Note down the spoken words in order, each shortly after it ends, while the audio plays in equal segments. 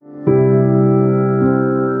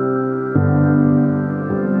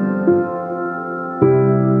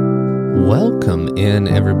in,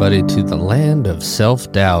 everybody, to the land of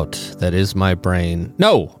self-doubt that is my brain.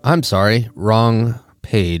 No, I'm sorry, wrong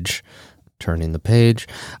page. Turning the page.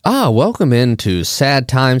 Welcome into Sad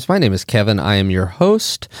Times. My name is Kevin. I am your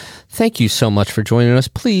host. Thank you so much for joining us.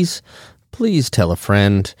 Please tell a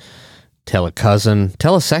friend, tell a cousin,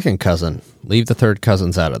 tell a second cousin. Leave the third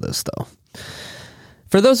cousins out of this, though.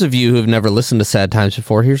 For those of you who have never listened to Sad Times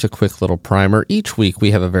before, here's a quick little primer. Each week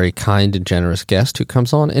we have a very kind and generous guest who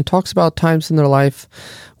comes on and talks about times in their life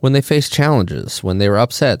when they faced challenges, when they were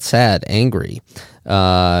upset, sad, angry,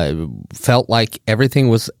 felt like everything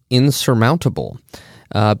was insurmountable.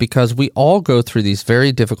 Because we all go through these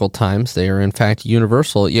very difficult times. They are, in fact,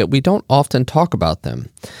 universal, yet we don't often talk about them.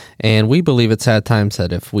 And we believe at Sad Times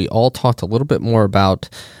that if we all talked a little bit more about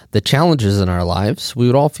the challenges in our lives, we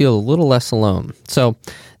would all feel a little less alone. So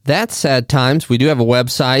that's Sad Times. We do have a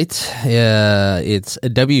website. It's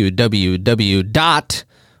www.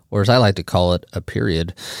 Or as I like to call it,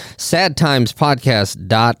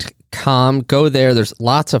 sadtimespodcast.com. Go there. There's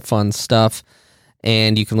lots of fun stuff.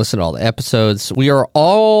 And you can listen to all the episodes. We are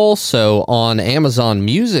also on Amazon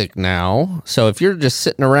Music now. So if you're just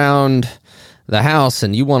sitting around the house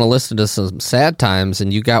and you want to listen to some Sad Times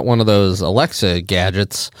and you got one of those Alexa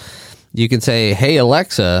gadgets, you can say, "Hey,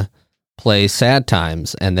 Alexa, play Sad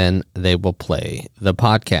Times," and then they will play the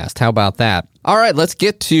podcast. How about that? All right, let's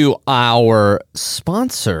get to our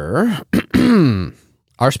sponsor.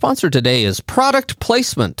 Our sponsor today is Product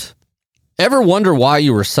Placement. Ever wonder why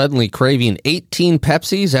you were suddenly craving 18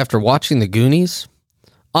 Pepsis after watching The Goonies?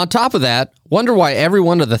 On top of that, wonder why every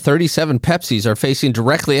one of the 37 Pepsis are facing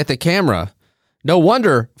directly at the camera. No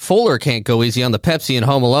wonder Fuller can't go easy on the Pepsi in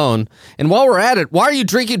Home Alone. And while we're at it, why are you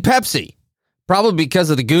drinking Pepsi? Probably because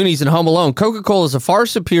of The Goonies and Home Alone. Coca-Cola is a far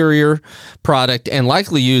superior product and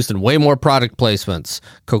likely used in way more product placements.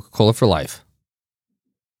 Coca-Cola for life.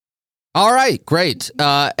 All right, great.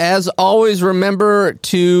 As always, remember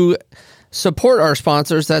to support our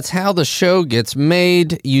sponsors. That's how the show gets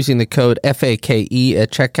made, using the code FAKE at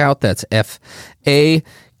checkout. That's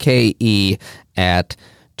FAKE at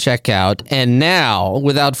checkout. And now,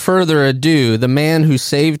 without further ado, the man who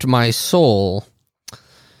saved my soul,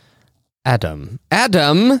 Adam.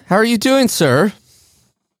 Adam, how are you doing, sir?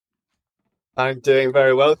 I'm doing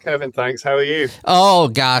very well, Kevin. Thanks. How are you? Oh,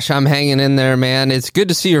 gosh, I'm hanging in there, man. It's good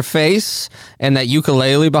to see your face and that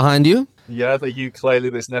ukulele behind you. Yeah, the ukulele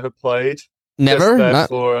that's never played. Never? Just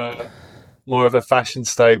for more of a fashion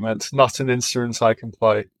statement, not an instrument I can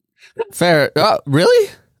play. Fair. Oh, really?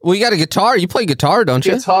 Well, you got a guitar. You play guitar, don't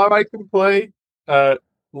you? Guitar I can play. That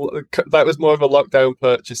was more of a lockdown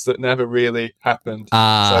purchase that never really happened.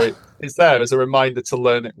 So it's there as a reminder to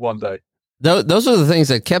learn it one day. Those are the things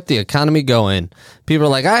that kept the economy going. People are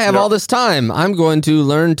like, I have all this time. I'm going to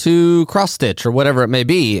learn to cross stitch or whatever it may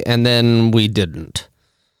be. And then we didn't.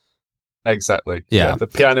 Exactly. Yeah. The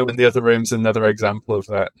piano in the other room's another example of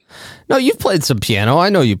that. No, you've played some piano. I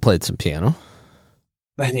know you played some piano.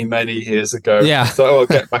 Many years ago. Yeah. So I'll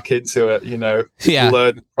get back into it, Yeah.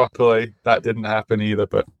 Learn properly. That didn't happen either,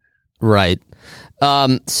 but. Right.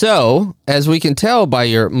 So, as we can tell by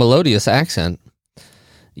your melodious accent,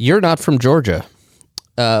 you're not from Georgia.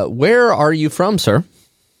 Where are you from, sir?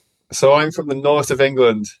 So I'm from the north of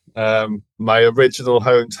England. My original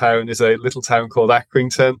hometown is a little town called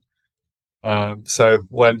Accrington. So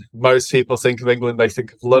when most people think of England, they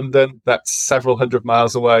think of London. That's several hundred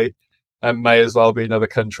miles away and may as well be another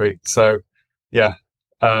country. So, yeah,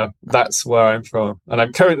 that's where I'm from. And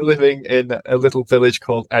I'm currently living in a little village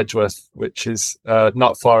called Edgeworth, which is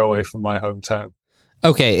not far away from my hometown.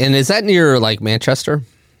 Okay, and is that near, like, Manchester?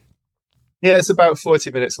 Yeah, it's about 40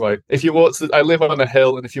 minutes away. If you walk I live on a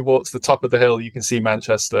hill, and if you walk to the top of the hill, you can see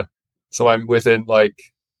Manchester. So I'm within,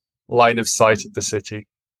 line of sight of the city.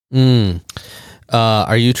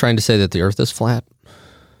 Are you trying to say that the Earth is flat?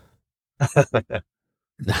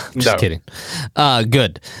 No, I'm just kidding.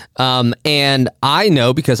 Good. And I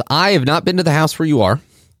know because I have not been to the house where you are,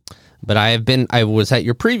 but I was at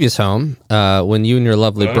your previous home when you and your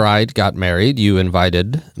lovely bride got married. You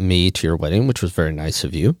invited me to your wedding, which was very nice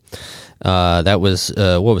of you. That was,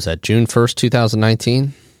 what was that, June 1st,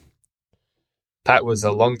 2019? That was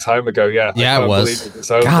a long time ago, yeah. Yeah, it was.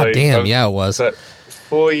 God damn, yeah, it was.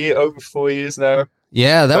 Over 4 years now.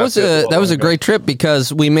 Yeah, that was a great trip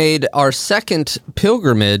because we made our second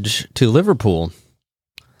pilgrimage to Liverpool.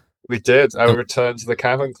 We did. Our return to the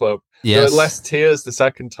Cavern Club. Yes. There were less tears the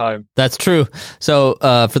second time. That's true. So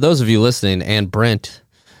for those of you listening, and Brent,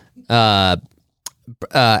 Adam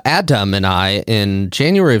and I, in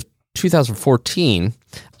January of 2014,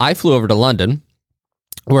 I flew over to London,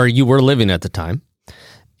 where you were living at the time.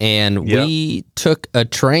 and Yeah. we took a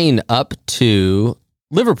train up to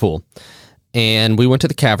Liverpool. And we went to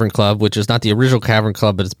the Cavern Club, which is not the original Cavern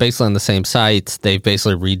Club, but it's basically on the same site. They've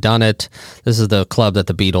basically redone it. This is the club that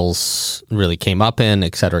the Beatles really came up in,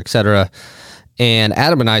 et cetera, et cetera. And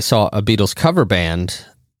Adam and I saw a Beatles cover band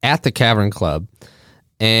at the Cavern Club.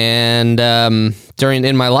 And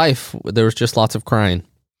in my life, there was just lots of crying.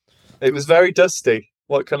 It was very dusty.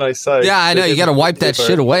 What can I say? Yeah, I know. You got to wipe that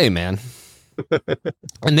shit away, man.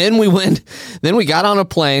 And then we got on a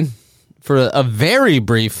plane for a very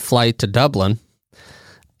brief flight to Dublin.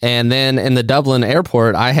 And then in the Dublin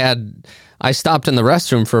airport, I stopped in the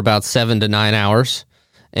restroom for about 7 to 9 hours,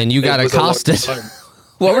 and you got accosted.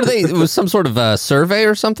 What were they? It was some sort of a survey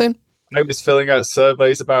or something? I was filling out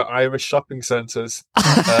surveys about Irish shopping centres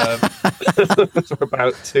for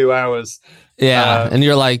about 2 hours. Yeah, and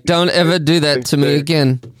you're like, don't ever do that to me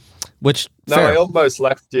again. Which fair. I almost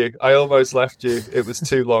left you. It was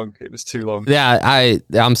too long. Yeah,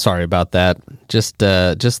 I'm sorry about that. Just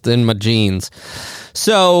in my genes.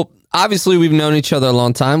 So obviously we've known each other a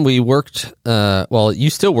long time. We worked. Well, you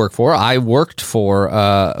still work for. I worked for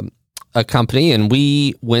a company, and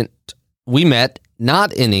we met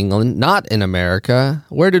not in England, not in America.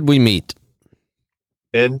 Where did we meet?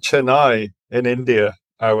 In Chennai, in India,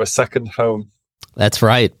 our second home. That's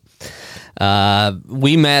right.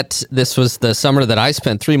 We met, this was the summer that I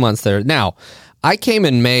spent 3 months there. Now, I came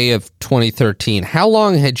in May of 2013. How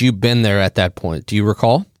long had you been there at that point? Do you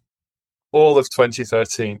recall? All of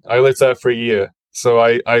 2013. I lived there for a year. So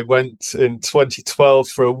I went in 2012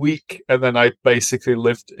 for a week, and then I basically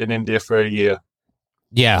lived in India for a year.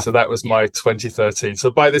 Yeah. So that was my 2013. So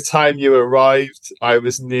by the time you arrived, I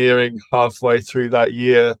was nearing halfway through that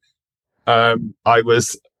year. I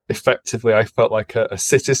was effectively, I felt like a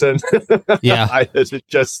citizen. Yeah. I had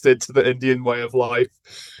adjusted to the Indian way of life,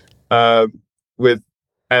 with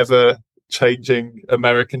ever changing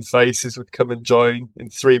American faces would come and join in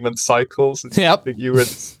 3-month cycles. Yep. I think you were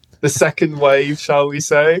the second wave, shall we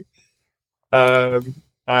say.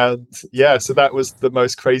 And yeah, so that was the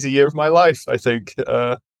most crazy year of my life, I think.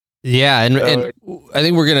 Yeah, and I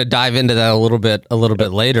think we're going to dive into that a little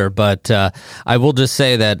bit later. But I will just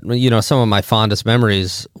say that, some of my fondest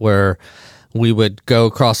memories where we would go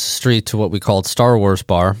across the street to what we called Star Wars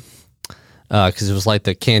Bar, because it was like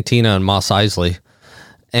the cantina in Mos Eisley,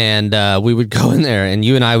 and we would go in there, and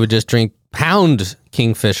you and I would just drink pound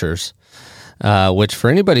Kingfishers, which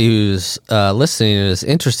for anybody who's listening and is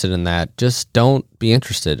interested in that, just don't be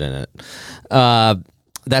interested in it.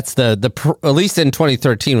 That's at least in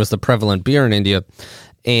 2013 was the prevalent beer in India.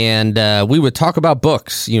 And we would talk about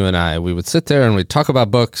books, you and I. We would sit there and we'd talk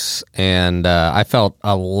about books. And I felt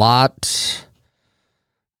I was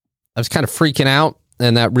kind of freaking out,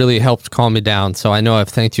 and that really helped calm me down. So I know I've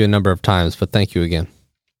thanked you a number of times, but thank you again.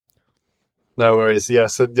 No worries.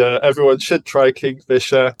 Yes, and everyone should try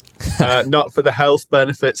Kingfisher, not for the health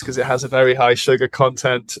benefits because it has a very high sugar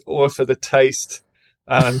content, or for the taste.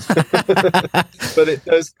 But it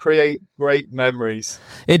does create great memories.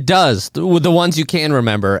 It does, the ones you can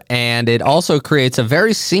remember, and it also creates a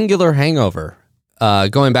very singular hangover.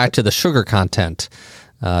 Going back to the sugar content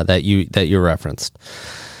that you referenced.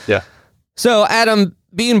 Yeah. So, Adam,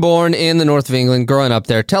 being born in the north of England, growing up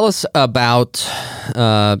there, tell us about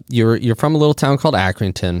you're from a little town called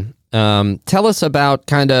Accrington. Tell us about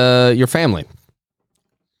kind of your family.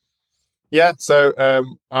 Yeah. So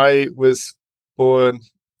I was born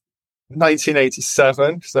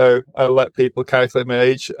 1987, so I'll let people calculate my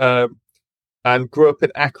age, and grew up in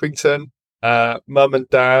Accrington. Mum and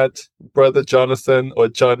dad, brother Jonathan, or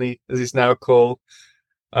Johnny as he's now called,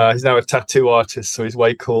 he's now a tattoo artist, so he's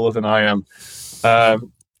way cooler than I am.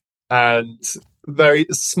 And very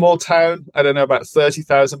small town, I don't know, about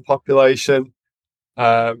 30,000 population.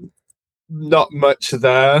 Not much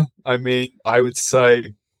there. I mean, I would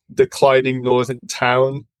say declining northern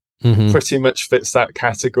town. Mm-hmm. Pretty much fits that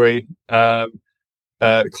category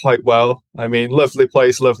quite well. I mean, lovely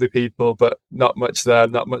place, lovely people, but not much there,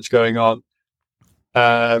 not much going on.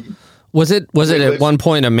 Was it at one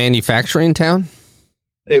point a manufacturing town?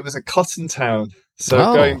 It was a cotton town. So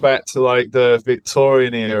going back to like the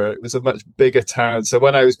Victorian era, it was a much bigger town. So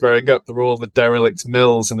when I was growing up, there were all the derelict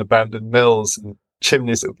mills and abandoned mills and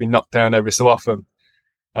chimneys that would be knocked down every so often.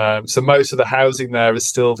 So most of the housing there is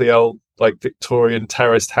still the old, like, Victorian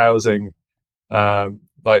terraced housing,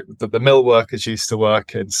 like the mill workers used to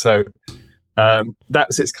work in. So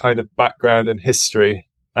that's its kind of background and history.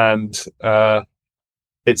 And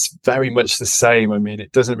it's very much the same. I mean,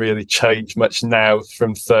 it doesn't really change much now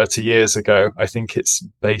from 30 years ago. I think it's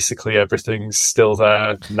basically everything's still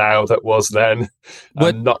there now that was then,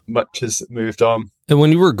 and not much has moved on. And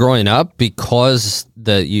when you were growing up, because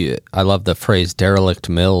I love the phrase "derelict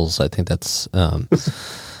mills." I think that's a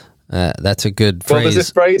good phrase. Well,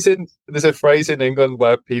 there's a phrase in England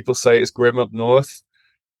where people say it's grim up north,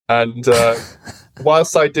 and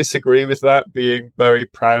whilst I disagree with that, being very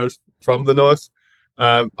proud from the north,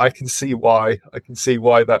 I can see why. I can see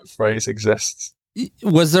why that phrase exists.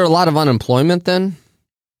 Was there a lot of unemployment then?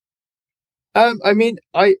 I mean,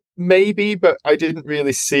 maybe, but I didn't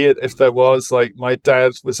really see it if there was. Like, my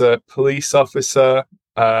dad was a police officer.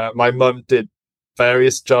 My mum did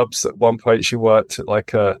various jobs. At one point, she worked at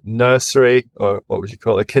like a nursery, or what would you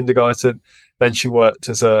call it, a kindergarten. Then she worked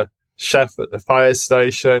as a chef at the fire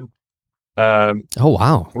station. Oh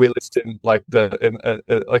wow! We lived in like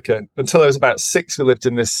until I was about 6. We lived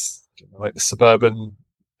in this like the suburban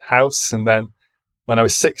house, and then when I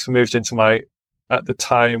was 6, we moved into at the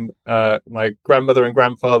time, my grandmother and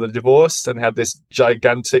grandfather divorced and had this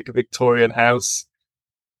gigantic Victorian house.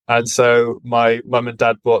 And so my mum and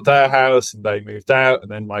dad bought their house and they moved out.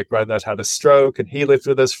 And then my granddad had a stroke and he lived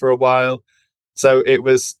with us for a while. So it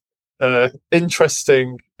was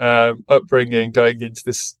interesting upbringing, going into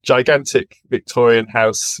this gigantic Victorian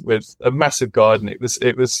house with a massive garden. It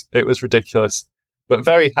was ridiculous, but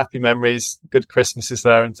very happy memories, good Christmases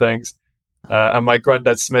there and things. And my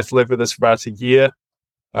granddad Smith lived with us for about a year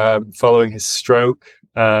following his stroke.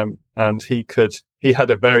 And he had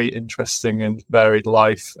a very interesting and varied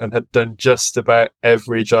life and had done just about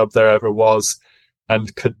every job there ever was, and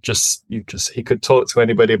he could talk to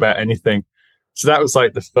anybody about anything. So that was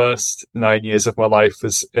like the first 9 years of my life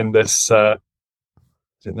was in this,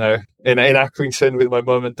 in Accrington with my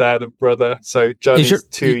mum and dad and brother. So Johnny's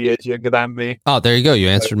 2 years younger than me. Oh, there you go. You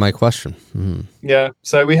answered my question. Yeah.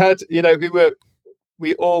 So we had,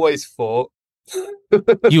 we always fought.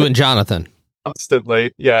 You and Jonathan.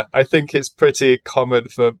 Constantly. Yeah. I think it's pretty common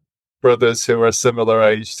for brothers who are a similar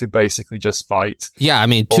age to basically just fight. Yeah. I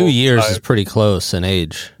mean, 2 years is pretty close in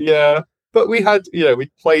age. Yeah. But we had, we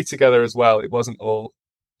played together as well. It wasn't all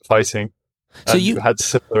fighting. So you had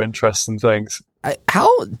similar interests and things.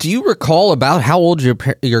 How do you recall about how old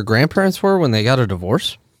your grandparents were when they got a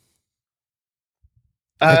divorce?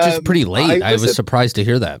 That's just pretty late. I was surprised to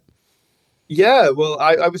hear that. Yeah, well,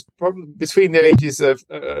 I was probably between the ages of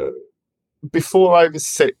before I was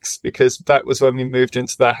 6, because that was when we moved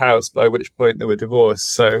into their house, by which point they were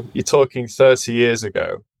divorced. So you're talking 30 years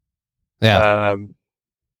ago. Yeah.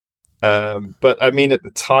 But I mean, at the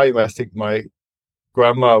time, I think my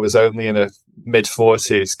grandma was only in her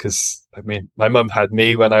mid-40s, because I mean, my mum had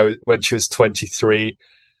me when she was 23.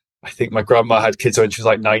 I think my grandma had kids when she was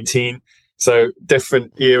like 19. So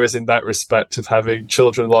different eras in that respect of having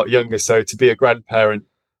children a lot younger. So to be a grandparent,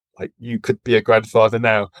 like you could be a grandfather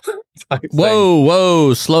now.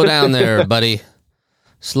 Whoa, slow down there, buddy.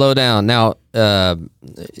 Slow down. Now,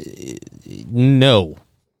 no.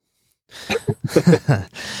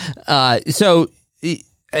 So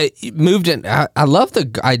moved in. I love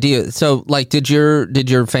the idea. So, like, did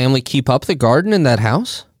your family keep up the garden in that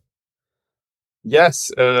house?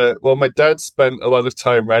 Yes. Well, my dad spent a lot of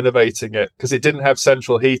time renovating it because it didn't have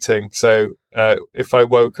central heating. So if I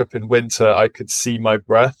woke up in winter, I could see my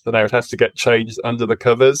breath and I would have to get changed under the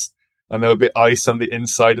covers, and there would be ice on the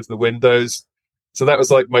inside of the windows. So that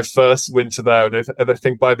was like my first winter there. And I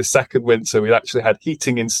think by the second winter, we actually had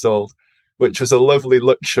heating installed, which was a lovely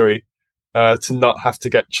luxury to not have to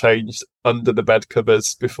get changed under the bed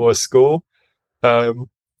covers before school.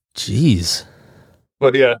 Jeez.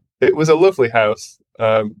 But yeah, it was a lovely house,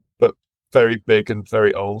 but very big and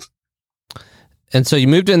very old. And so you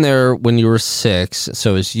moved in there when you were 6.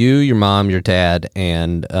 So it's you, your mom, your dad,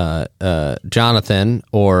 and Jonathan,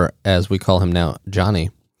 or as we call him now, Johnny,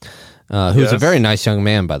 who's a very nice young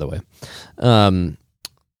man, by the way.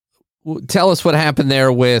 Tell us what happened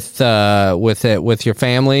there with your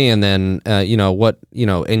family, and then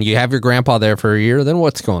and you have your grandpa there for a year. Then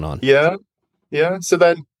what's going on? Yeah. So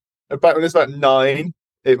then, when I was about 9,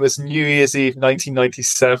 it was New Year's Eve,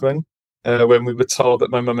 1997, when we were told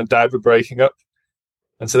that my mum and dad were breaking up,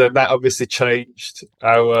 and so then that obviously changed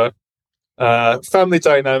our family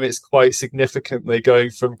dynamics quite significantly, going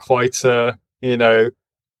from quite a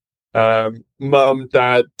mum,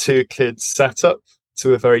 dad, 2 kids setup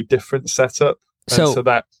to a very different setup.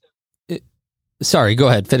 Sorry, go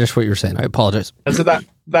ahead. Finish what you were saying. I apologize. And so that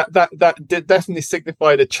did definitely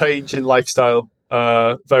signified a change in lifestyle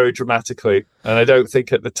very dramatically. And I don't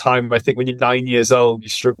think at the time, I think when you're 9 years old, you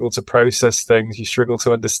struggle to process things, you struggle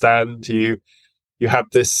to understand, you have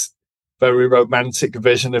this very romantic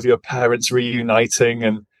vision of your parents reuniting.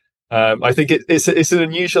 And I think it's an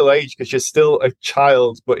unusual age because you're still a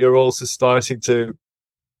child, but you're also starting to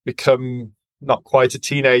become not quite a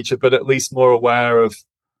teenager, but at least more aware of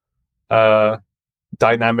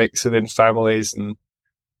dynamics within families and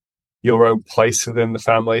your own place within the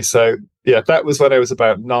family. So yeah, that was when I was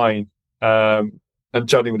about 9, and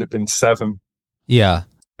Johnny would have been 7. Yeah.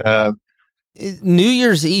 New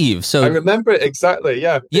Year's Eve. So I remember it exactly.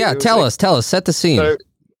 Yeah. Yeah. Tell us. Set the scene. So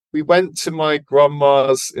we went to my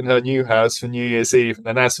grandma's in her new house for New Year's Eve, and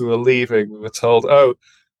then as we were leaving, we were told, "Oh,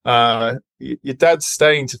 your dad's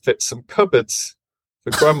staying to fit some cupboards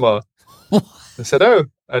for Grandma." I said, "Oh,"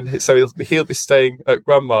 and so he'll be staying at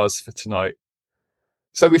Grandma's for tonight.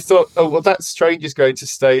 So we thought, "Oh, well, that stranger's going to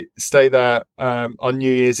stay there on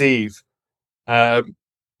New Year's Eve."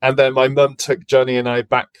 And then my mum took Johnny and I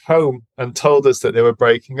back home and told us that they were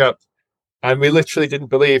breaking up. And we literally didn't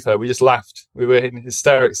believe her. We just laughed. We were in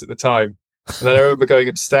hysterics at the time. And then I remember going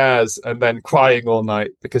upstairs and then crying all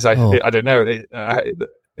night because I don't know, I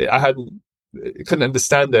couldn't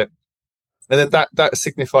understand it. And then that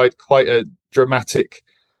signified quite a dramatic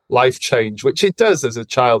life change, which it does as a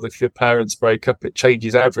child. If your parents break up, it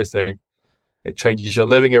changes everything. It changes your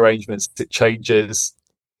living arrangements. It changes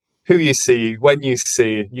who you see, when you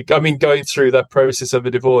see. Going through that process of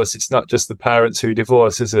a divorce, it's not just the parents who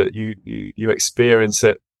divorce, is it? You experience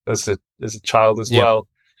it as a child as well,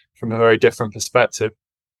 from a very different perspective.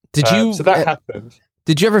 So that happened.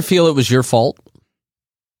 Did you ever feel it was your fault?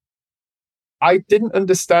 I didn't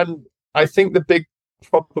understand. I think the big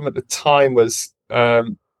problem at the time was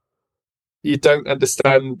you don't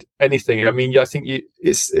understand anything. I mean, I think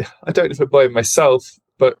I don't know if I blame myself,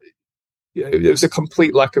 but it was a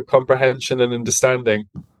complete lack of comprehension and understanding.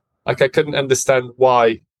 Like, I couldn't understand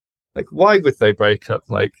why. Like, why would they break up?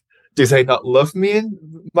 Like, do they not love me and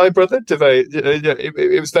my brother? Do they?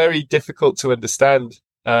 It was very difficult to understand.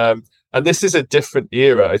 And this is a different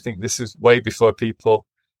era. I think this is way before people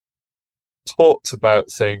talked about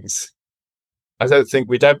things. I don't think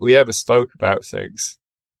we ever spoke about things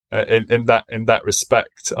in that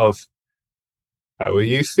respect of, how are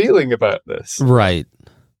you feeling about this? Right.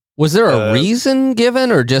 Was there a reason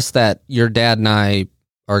given, or just that your dad and I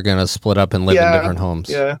are going to split up and live in different homes?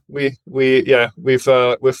 Yeah, we've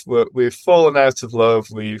fallen out of love.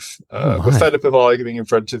 We're fed up of arguing in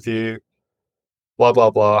front of you. Blah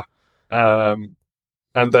blah blah, and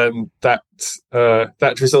then that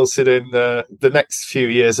resulted in the next few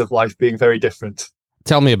years of life being very different.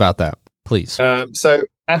 Tell me about that, please. So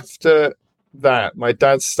after that, my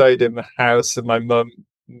dad stayed in the house, and my mum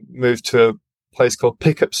moved to a place called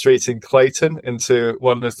Pickup Street in Clayton, into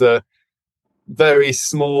one of the very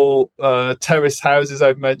small terrace houses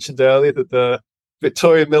I've mentioned earlier that the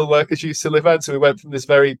Victorian mill workers used to live in. So we went from this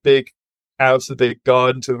very big house, a big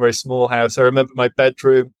garden, to a very small house. I remember my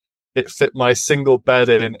bedroom, it fit my single bed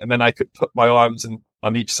in, and then I could put my arms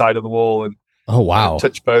on each side of the wall and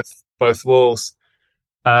touch both walls.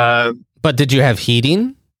 But did you have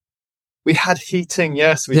heating? We had heating,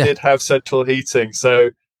 yes. We did have central heating.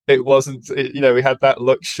 So it wasn't, we had that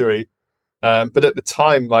luxury. But at the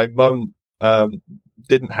time, my mum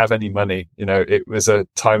didn't have any money. It was a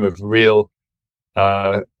time of real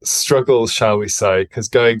struggle, shall we say, because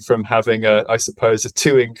going from having a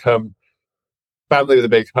 2-income family with a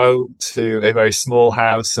big home to a very small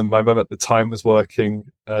house, and my mum at the time was working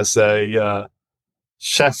as a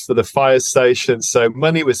chef for the fire station, so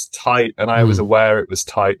money was tight, and I was aware it was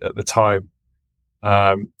tight at the time,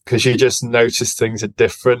 because you just notice things are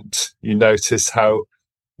different. You notice how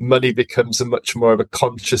money becomes a much more of a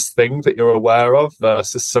conscious thing that you're aware of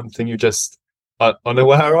versus something you just are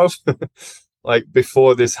unaware of. Like,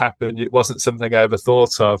 before this happened, it wasn't something I ever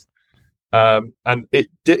thought of. And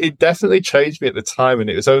it definitely changed me at the time. And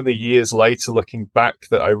it was only years later, looking back,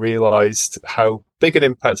 that I realized how big an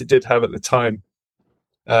impact it did have at the time.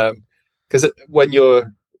 Because when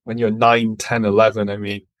you're 9, 10, 11, I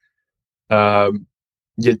mean,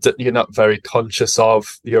 you're not very conscious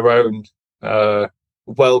of your own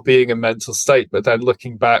well-being and mental state. But then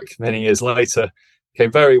looking back many years later,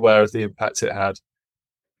 became very aware of the impact it had.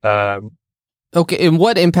 Okay, and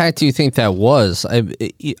what impact do you think that was?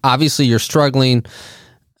 Obviously, you're struggling.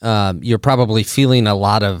 You're probably feeling a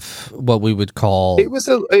lot of what we would call.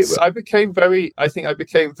 I became very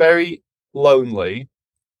lonely.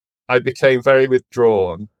 I became very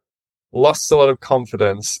withdrawn, lost a lot of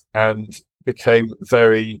confidence, and became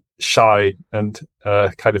very shy and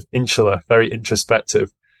kind of insular, very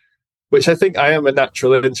introspective, which I think I am a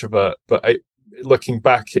natural introvert. But looking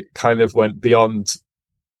back, it kind of went beyond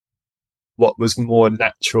what was more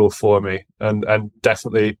natural for me, and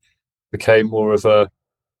definitely became more of a,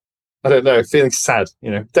 I don't know, feeling sad,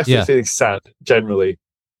 definitely feeling sad generally.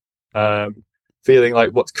 feeling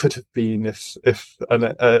like what could have been if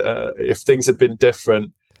things had been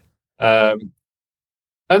different. And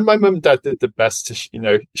my mum and dad did the best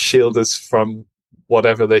to shield us from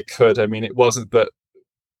whatever they could. I mean, it wasn't that.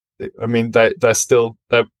 I mean, they're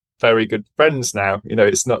very good friends now.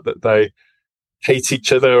 It's not that they hate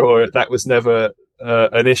each other, or that was never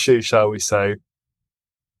an issue, shall we say.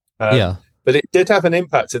 Yeah. But it did have an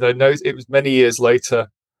impact, and I know it was many years later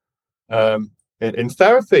in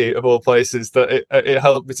therapy, of all places, that it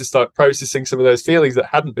helped me to start processing some of those feelings that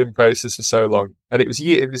hadn't been processed for so long. And it was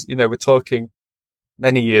we're talking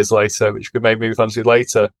many years later, which we may move on to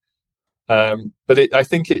later. But I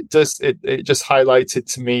think it just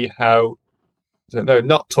highlighted to me how, I don't know,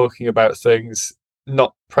 not talking about things,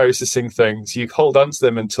 not processing things, you hold on to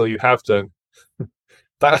them until you have done.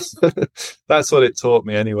 That's what it taught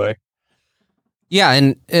me anyway. Yeah,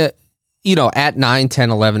 and at 9,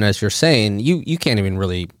 10, 11, as you're saying, you can't even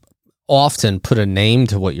really often put a name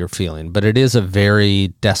to what you're feeling, but it is a very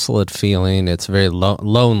desolate feeling. It's very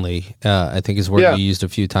lonely, I think is word you used a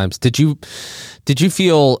few times. Did you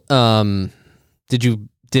feel,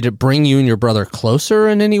 did it bring you and your brother closer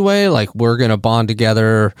in any way? Like, we're going to bond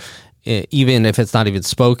together, even if it's not even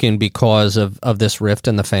spoken, because of this rift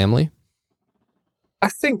in the family? I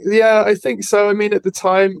think so. I mean, at the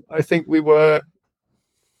time, I think we were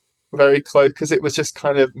very close because it was just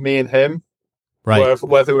kind of me and him. Right.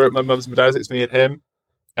 Whether we're at my mum's and my dad's, it's me and him.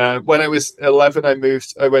 When I was 11, I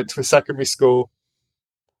went to a secondary school,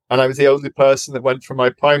 and I was the only person that went from my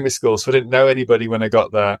primary school, so I didn't know anybody when I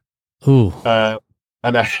got there. Ooh.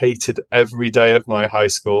 And I hated every day of my high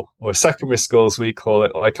school, or secondary school as we call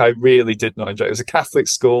it. Like, I really did not enjoy it. It was a Catholic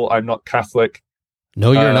school. I'm not Catholic.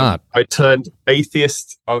 No, you're not. I turned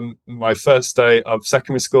atheist on my first day of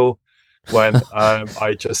secondary school when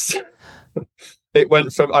I just I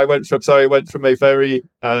went from a very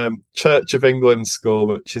Church of England school,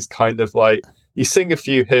 which is kind of like you sing a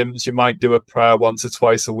few hymns, you might do a prayer once or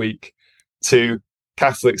twice a week, to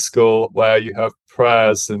Catholic school where you have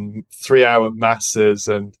prayers and 3-hour masses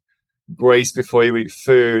and grace before you eat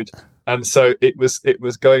food. And so it was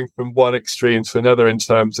going from one extreme to another in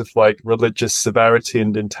terms of like religious severity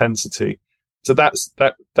and intensity. So that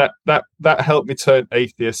helped me turn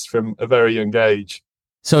atheist from a very young age.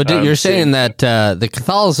 So you're saying that the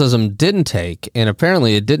Catholicism didn't take, and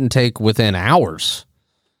apparently it didn't take within hours.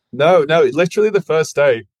 No, literally the first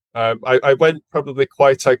day. I went probably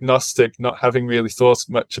quite agnostic, not having really thought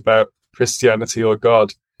much about Christianity or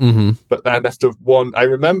God. Mm-hmm. But then after I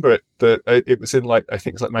remember it was in I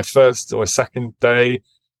think it's like my first or second day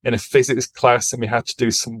in a physics class, and we had to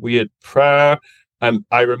do some weird prayer. And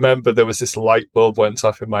I remember there was this light bulb went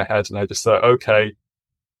off in my head, and I just thought, okay,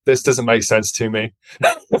 this doesn't make sense to me.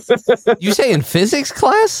 You say in physics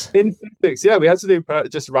class? In physics, yeah, we had to do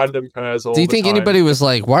just random prayers all the time. Do you think anybody was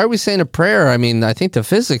like, why are we saying a prayer? I mean, I think the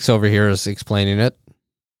physics over here is explaining it.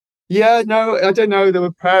 Yeah, no, I don't know. There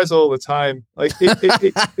were prayers all the time. Like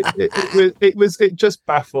it just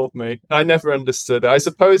baffled me. I never understood it. I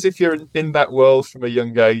suppose if you're in that world from a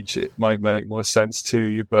young age, it might make more sense to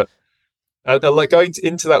you. But like going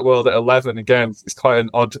into that world at 11 again, it's quite an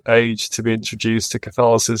odd age to be introduced to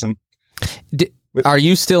Catholicism. Are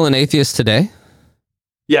you still an atheist today?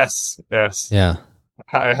 Yes. Yeah,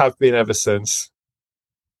 I have been ever since.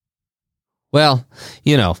 Well,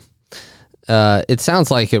 it sounds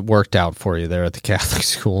like it worked out for you there at the Catholic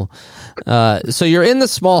school. So you're in the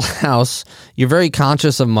small house. You're very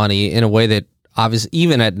conscious of money in a way that obviously,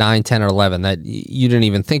 even at 9, 10, or 11, that you didn't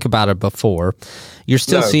even think about it before. You're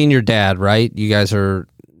still seeing your dad, right? You guys are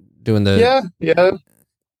doing the...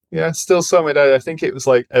 Yeah, still saw my dad. I think it was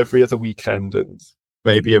like every other weekend and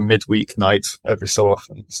maybe a midweek night every so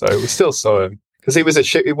often. So we still saw him because he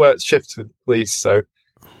worked shifts with police. So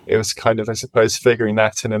it was kind of, I suppose, figuring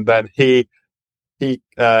that in. And then he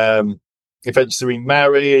eventually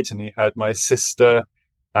remarried, and he had my sister.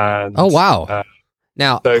 And oh wow!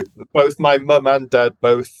 Now, so both my mum and dad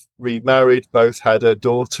both remarried, both had a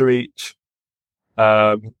daughter each.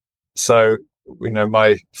 So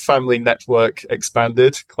my family network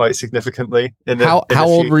expanded quite significantly. How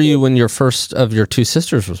old were you when your first of your two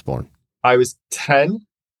sisters was born? I was 10,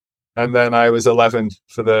 and then I was 11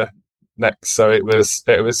 for the next. So it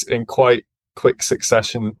was in quite quick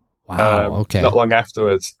succession. Wow. Okay. Not long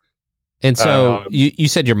afterwards. And so you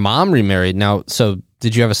said your mom remarried. Now, so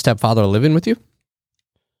did you have a stepfather living with you?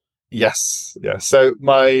 Yes. Yeah. So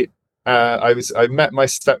I met my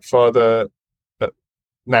stepfather,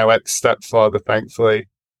 now ex-stepfather, thankfully,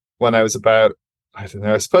 when I was about, I don't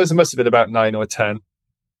know, I suppose it must have been about 9 or 10.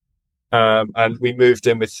 And we moved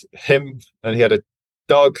in with him, and he had a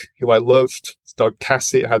dog who I loved. This dog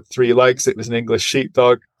Cassie. It had 3 legs. It was an English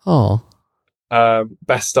sheepdog. Oh,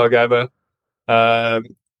 Best dog ever. And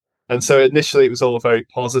so initially it was all very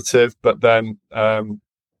positive, but then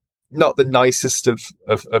not the nicest of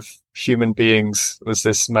human beings was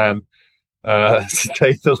this man, to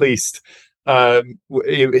say the least.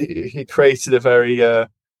 He created a very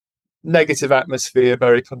negative atmosphere,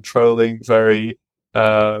 very controlling, very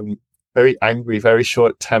angry, very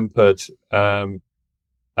short-tempered. And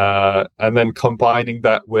then combining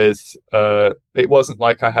that with, it wasn't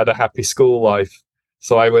like I had a happy school life.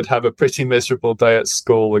 So I would have a pretty miserable day at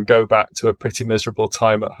school and go back to a pretty miserable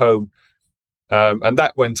time at home. And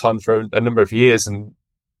that went on for a number of years and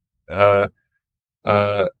put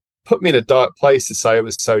me in a dark place to say I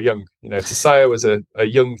was so young. To say I was a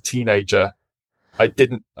young teenager,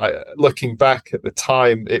 looking back at the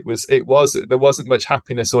time, there wasn't much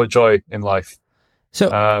happiness or joy in life. So,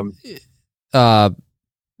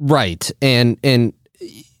 right. And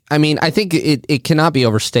I mean, I think it cannot be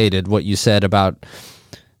overstated what you said about,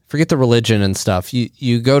 forget the religion and stuff.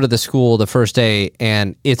 You go to the school the first day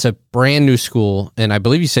and it's a brand new school. And I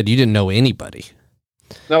believe you said you didn't know anybody.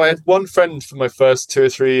 No, I had one friend for my first 2 or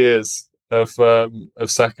 3 years of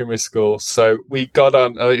secondary school. So we got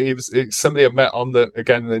on, he was somebody I met in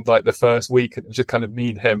like the first week, and just kind of me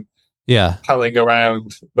and him. Yeah. Palling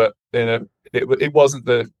around. But, it wasn't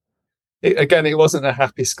it wasn't a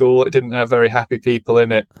happy school. It didn't have very happy people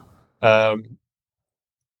in it. And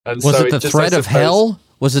was it the threat of hell?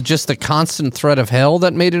 Was it just the constant threat of hell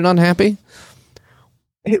that made it unhappy?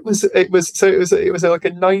 It was like a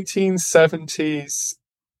 1970s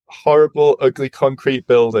horrible, ugly concrete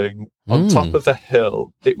building on top of a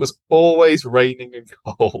hill. It was always raining and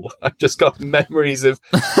cold. I've just got memories of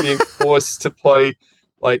being forced to play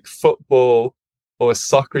like football or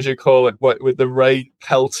soccer, as you call it, with the rain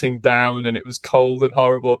pelting down, and it was cold and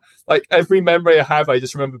horrible. Like every memory I have, I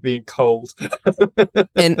just remember being cold.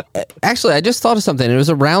 And actually, I just thought of something. It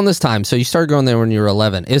was around this time. So you started going there when you were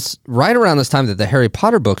 11. It's right around this time that the Harry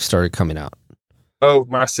Potter books started coming out. Oh,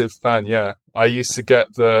 massive fan! Yeah, I used to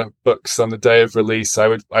get the books on the day of release.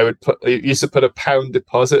 I used to put a £1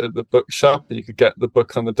 deposit at the bookshop, and you could get the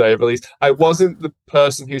book on the day of release. I wasn't the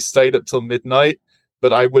person who stayed up till midnight,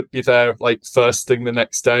 but I would be there like first thing the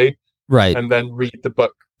next day, right? And then read the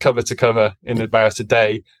book cover to cover in about a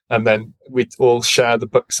day, and then we'd all share the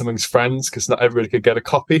books amongst friends because not everybody could get a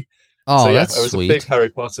copy. Oh, so, yeah, that's I was sweet. A big Harry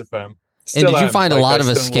Potter fan. And did you find a lot of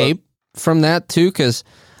escape from that too? Because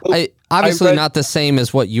obviously not the same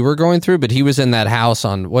as what you were going through, but he was in that house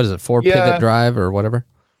on, what is it, Pivot Drive or whatever?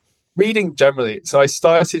 Reading generally. So I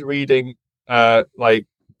started reading like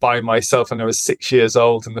by myself when I was 6 years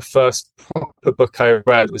old, and the first proper book I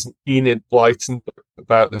read was an Enid Blyton book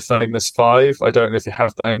about the Famous Five. I don't know if you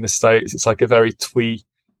have that in the States. It's like a very twee,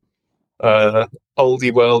 oldie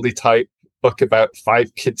worldy type book about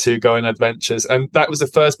 5 kids who go on adventures, and that was the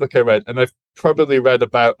first book I read, and I've probably read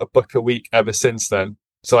about a book a week ever since then.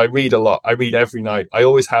 So I read a lot. I read every night. I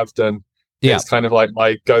always have done. Yeah. It's kind of like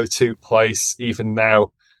my go-to place even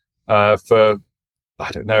now for,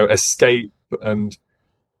 I don't know, escape, and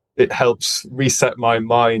it helps reset my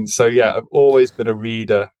mind. So yeah, I've always been a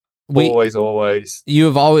reader. Always.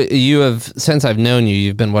 You have, since I've known you,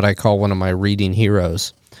 you've been what I call one of my reading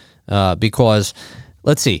heroes. Because,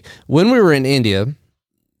 let's see, when we were in India,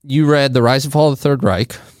 you read The Rise and Fall of the Third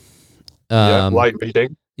Reich. Light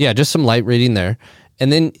reading. Yeah, just some light reading there. And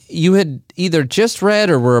then you had either just read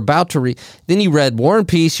or were about to read. Then you read War and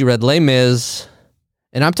Peace, you read Les Mis,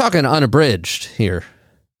 and I'm talking unabridged here.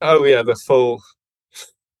 Oh, yeah, the full...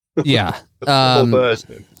 Yeah. Full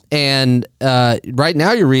version. And right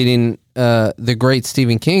now you're reading the great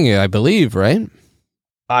Stephen King, I believe, right?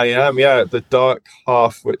 I am, yeah. The Dark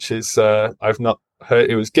Half, which is, I've not heard,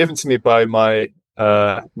 it was given to me by my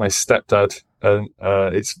stepdad, and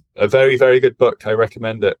it's a very, very good book. I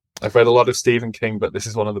recommend it. I've read a lot of Stephen King, but this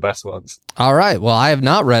is one of the best ones. All right. Well, I have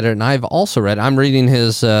not read it, and I've also read it. I'm reading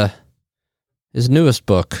his newest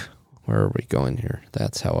book. Where are we going here?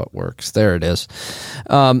 That's how it works. There it is.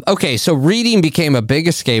 Okay, so reading became a big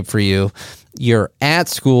escape for you. You're at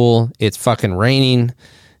school. It's fucking raining.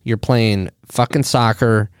 You're playing fucking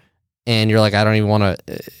soccer, and you're like, I don't even want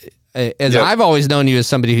to... I've always known you as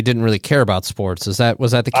somebody who didn't really care about sports. Was that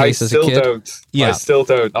the case as a kid? I still don't. Yeah. I still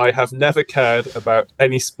don't. I have never cared about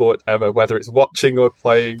any sport ever, whether it's watching or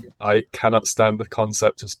playing. I cannot stand the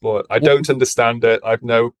concept of sport. I don't understand it. I've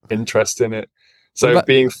no interest in it. So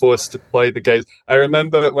being forced to play the games. I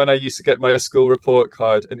remember when I used to get my school report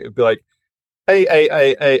card, and it would be like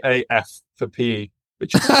AAAAAF for PE,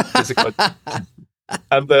 which is physical.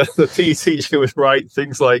 And the PE teacher would write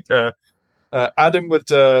things like Adam would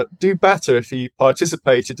do better if he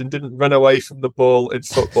participated and didn't run away from the ball in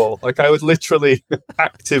football. Like I would literally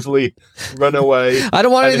actively run away. I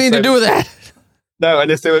don't want anything to do with that. No,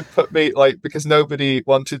 and if they would put me, like, because nobody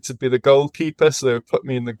wanted to be the goalkeeper, so they would put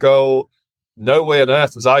me in the goal. No way on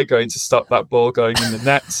earth was I going to stop that ball going in the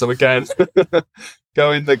net. So again,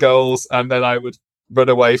 go in the goals, and then I would run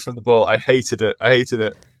away from the ball. I hated it.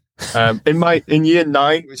 In year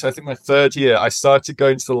 9, which I think my 3rd year, I started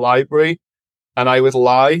going to the library, and I would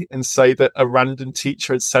lie and say that a random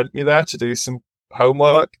teacher had sent me there to do some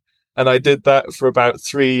homework. And I did that for about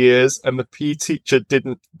 3 years, and the PE teacher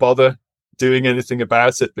didn't bother doing anything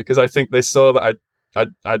about it because I think they saw that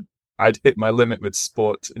I'd hit my limit with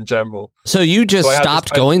sport in general. So you just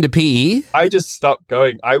stopped going to PE? I just stopped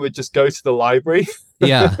going. I would just go to the library.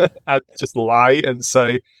 Yeah. And just lie and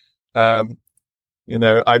say, I'm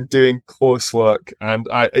doing coursework. And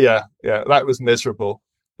that was miserable.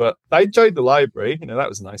 But I enjoyed the library. That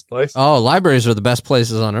was a nice place. Oh, libraries are the best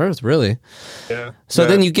places on earth, really. Yeah. So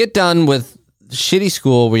then you get done with shitty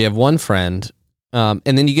school where you have one friend. And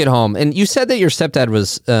then you get home, and you said that your stepdad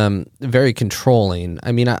was very controlling.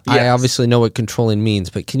 I mean, I obviously know what controlling means,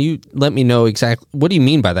 but can you let me know exactly what do you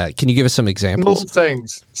mean by that? Can you give us some examples?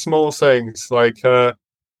 Small things like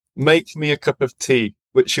make me a cup of tea,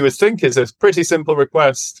 which you would think is a pretty simple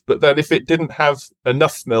request, but then if it didn't have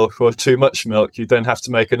enough milk or too much milk, you'd then have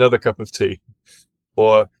to make another cup of tea,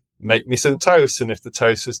 or make me some toast, and if the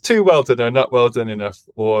toast was too well done or not well done enough,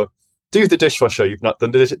 or do the dishwasher, you've not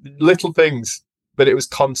done the little things. But it was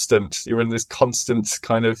constant. You were in this constant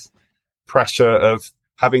kind of pressure of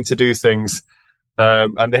having to do things.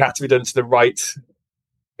 And they had to be done to the right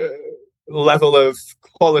level of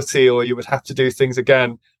quality, or you would have to do things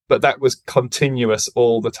again. But that was continuous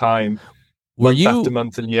all the time. Month after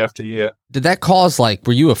month and year after year. Did that cause,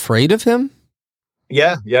 were you afraid of him?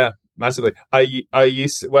 Yeah, massively. I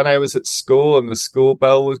used to, when I was at school and the school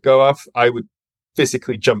bell would go off, I would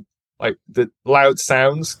physically jump. Like the loud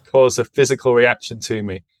sounds caused a physical reaction to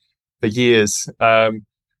me for years. And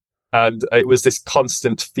it was this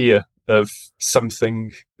constant fear of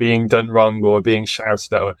something being done wrong or being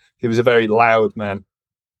shouted at. He was a very loud man.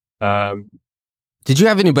 Did you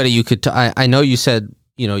have anybody you could, I know you said,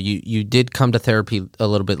 you did come to therapy a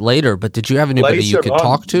little bit later, but did you have anybody you could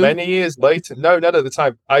talk to? Many years later. No, not at the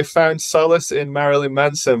time. I found solace in Marilyn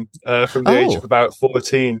Manson from the age of about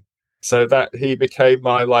 14. So that he became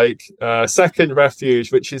my second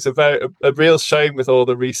refuge, which is a real shame with all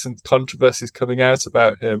the recent controversies coming out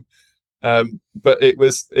about him. But it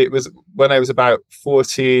was when I was about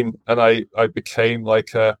 14, and I became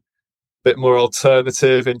a bit more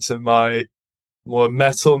alternative into my more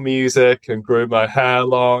metal music and grew my hair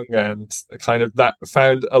long, and kind of that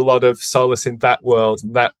found a lot of solace in that world.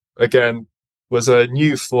 And that again was a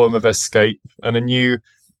new form of escape, and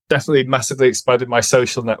definitely massively expanded my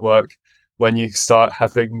social network when you start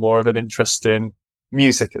having more of an interest in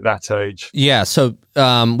music at that age. Yeah. So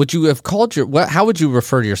would you have called how would you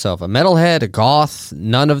refer to yourself? A metalhead, a goth,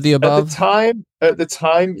 none of the above? At the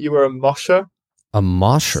time you were a mosher. A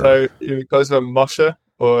mosher. So it goes to a mosher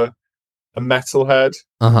or a metalhead.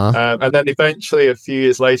 Uh-huh. And then eventually a few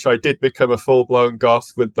years later I did become a full-blown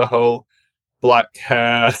goth with the whole black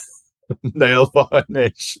hair, nail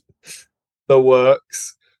varnish, the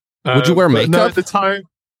works. Would you wear makeup? No, at the time,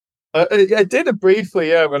 I did it briefly.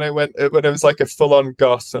 Yeah, when I was like a full-on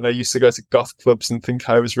goth, and I used to go to goth clubs and think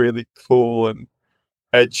I was really cool and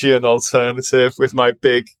edgy and alternative with my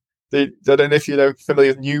big. I don't know if you're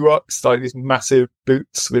familiar with New Rocks, like these massive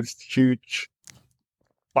boots with huge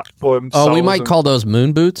platform. Oh, we might call those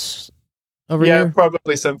moon boots over here. Yeah,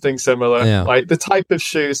 probably something similar. Yeah. Like the type of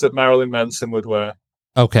shoes that Marilyn Manson would wear.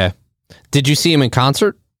 Okay. Did you see him in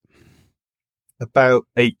concert? About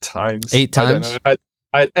 8 times. 8 times? I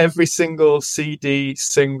had every single CD,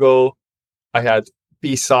 single. I had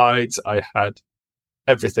B-sides. I had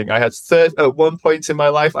everything. I had at one point in my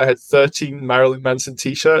life, I had 13 Marilyn Manson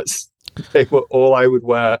t-shirts. They were all I would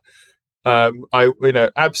wear.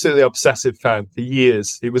 Absolutely obsessive fan for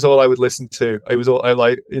years. It was all I would listen to. It was all I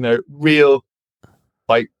real,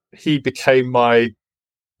 he became my,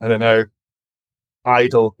 I don't know,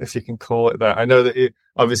 idol, if you can call it that. I know that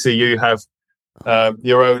obviously you have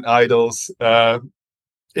your own idols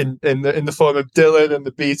in the form of Dylan and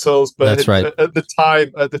the Beatles, but that's right. At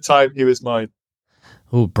the time he was mine.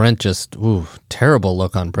 Ooh, Brent terrible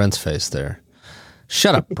look on Brent's face there.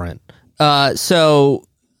 Shut up, Brent. Your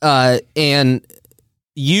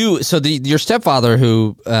stepfather,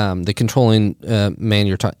 who the controlling man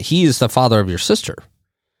you're talking, he is the father of your sister.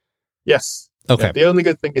 Yes. Okay. Yeah, the only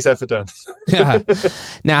good thing he's ever done. Yeah.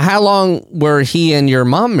 Now, how long were he and your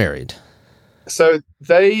mom married? So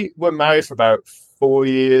they were married for about 4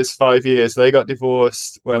 years, 5 years. They got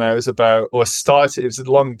divorced when I was or started. It was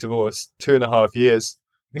a long divorce, 2.5 years.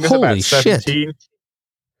 I think it was Holy about shit. 17. It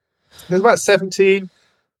was about 17.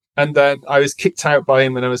 And then I was kicked out by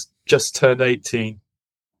him when I was just turned 18.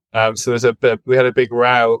 So we had a big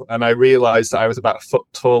row, and I realized that I was about a foot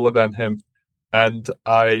taller than him. And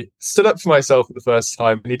I stood up for myself for the first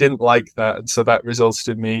time, and he didn't like that. And so that resulted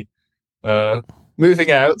in me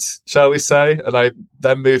moving out, shall we say. And I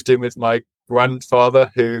then moved in with my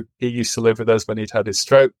grandfather, who he used to live with us when he'd had his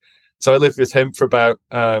stroke. So I lived with him for about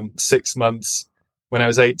 6 months when I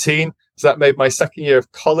was 18. So that made my second year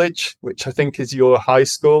of college, which I think is your high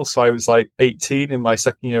school. So I was like 18 in my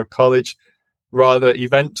second year of college, rather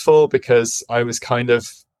eventful because I was kind of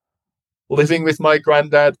living with my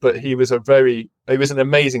granddad, but he was an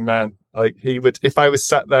amazing man. Like, he would, if I was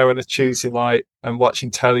sat there on a Tuesday night and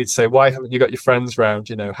watching telly, he'd say, "Why haven't you got your friends round?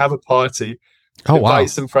 Have a party, invite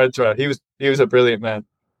some friends around." He was a brilliant man.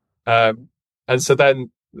 And so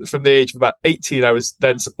then from the age of about 18, I was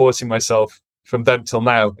then supporting myself from then till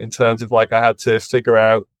now, in terms of like, I had to figure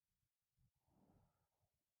out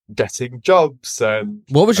getting jobs. And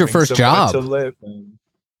what was your first job? To live.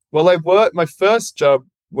 Well, my first job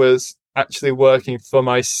was actually working for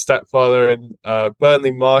my stepfather in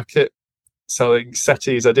Burnley Market, selling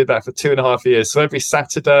settees. I did that for 2.5 years. So every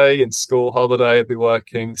Saturday and school holiday, I'd be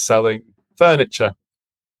working, selling furniture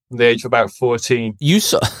from the age of about 14. You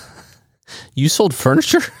sold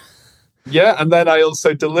furniture? Yeah, and then I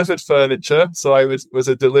also delivered furniture. So I was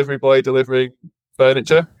a delivery boy delivering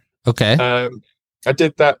furniture. Okay. I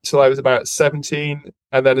did that till I was about 17.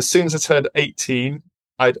 And then as soon as I turned 18,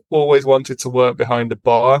 I'd always wanted to work behind a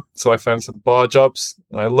bar. So I found some bar jobs.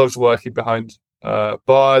 And I loved working behind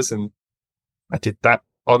bars. And I did that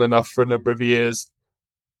on and off for a number of years.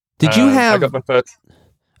 Did you have... I got my first...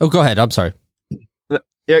 Oh, go ahead. I'm sorry.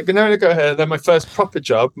 Yeah, no, go ahead. Then my first proper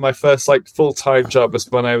job, my first like full-time job, was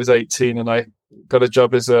when I was 18, and I got a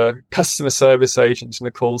job as a customer service agent in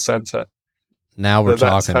a call center. Now we're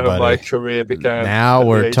talking, buddy. That's how my career began. Now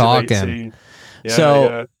we're talking.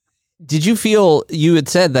 Yeah, did you feel, you had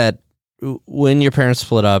said that when your parents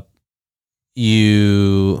split up,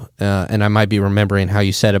 you, and I might be remembering how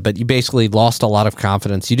you said it, but you basically lost a lot of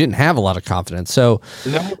confidence. You didn't have a lot of confidence. So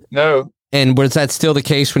No. And was that still the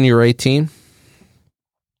case when you were 18?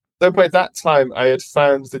 So by that time, I had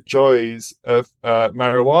found the joys of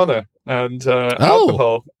marijuana and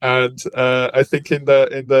alcohol, and I think in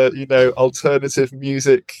the alternative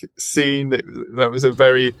music scene, that was a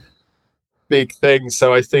very big thing.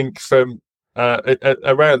 So I think from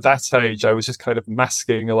around that age, I was just kind of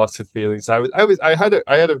masking a lot of feelings. I had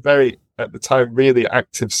a very, at the time, really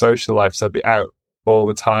active social life. So I'd be out all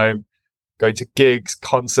the time, going to gigs,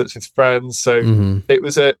 concerts with friends. So it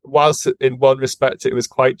was whilst in one respect it was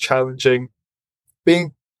quite challenging.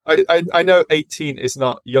 I know 18 is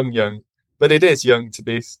not young, but it is young to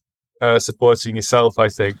be supporting yourself, I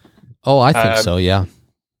think. Oh, I think so, yeah.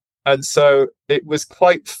 And so it was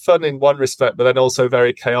quite fun in one respect, but then also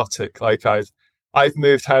very chaotic. Like I've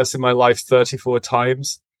moved house in my life 34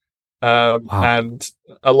 times. Wow. And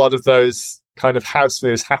a lot of those kind of house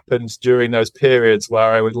moves happened during those periods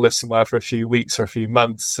where I would live somewhere for a few weeks or a few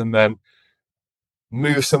months and then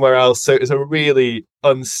move somewhere else. So it was a really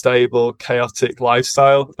unstable, chaotic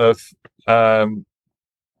lifestyle of kind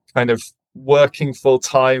of working full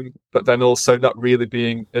time, but then also not really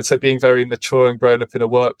being very mature and grown up in a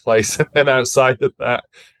workplace, and outside of that,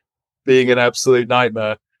 being an absolute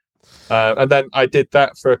nightmare. And then I did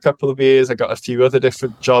that for a couple of years. I got a few other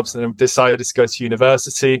different jobs and then decided to go to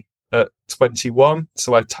university at 21.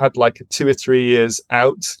 So I had like 2 or 3 years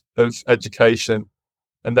out of education,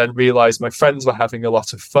 and then realized my friends were having a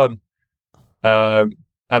lot of fun. And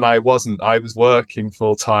I wasn't. I was working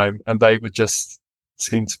full time, and they would just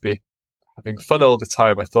seem to be having fun all the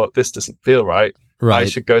time. I thought, this doesn't feel right. I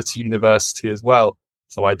should go to university as well.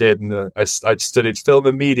 So I did, and I studied film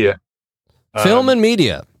and media. Film and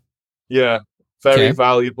media. Yeah, very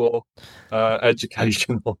valuable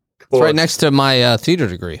educational course. It's right next to my theater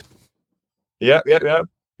degree. Yeah.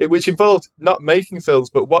 Which involved not making films,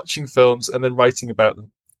 but watching films and then writing about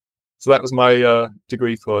them. So that was my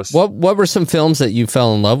degree course. What were some films that you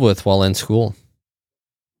fell in love with while in school?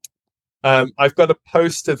 I've got a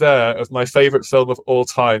poster there of my favorite film of all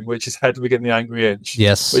time, which is Hedwig and the Angry Inch.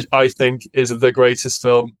 Yes. Which I think is the greatest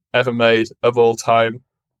film ever made of all time,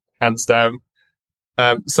 hands down.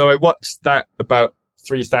 So I watched that about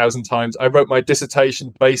 3,000 times. I wrote my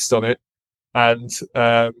dissertation based on it. And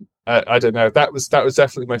I don't know, that was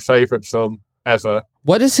definitely my favorite film ever.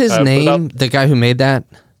 What is his name, the guy who made that?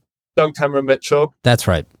 Don Cameron Mitchell. That's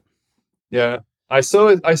right. Yeah. I saw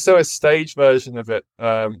a stage version of it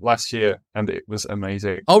last year, and it was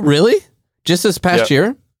amazing. Oh, really? Just this past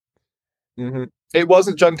year? Mm-hmm. It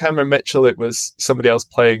wasn't John Cameron Mitchell; it was somebody else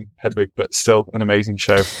playing Hedwig, but still an amazing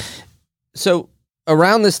show. So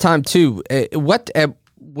around this time too,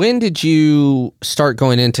 when did you start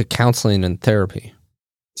going into counseling and therapy?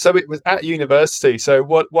 So it was at university. So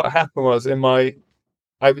what happened was I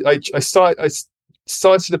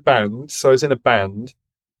started a band. So I was in a band,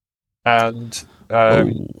 and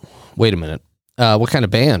wait a minute. What kind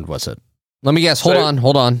of band was it? Let me guess.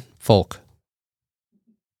 Hold on. Folk.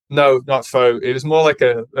 No, not folk. It was more like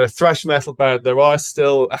a thrash metal band. There are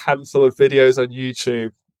still a handful of videos on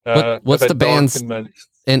YouTube. What's the band's?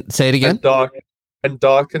 And say it again.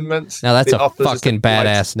 Endarkenment. Now that's a fucking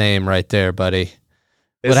badass name right there, buddy.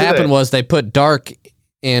 What happened was they put dark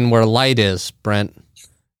in where light is, Brent.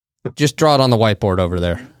 Just draw it on the whiteboard over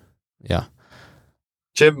there. Yeah.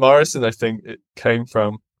 Jim Morrison, I think it came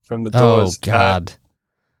from the Doors. Oh, God.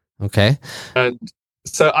 Okay. And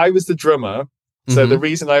so I was the drummer. So the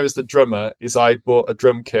reason I was the drummer is I bought a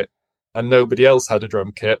drum kit and nobody else had a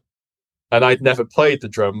drum kit. And I'd never played the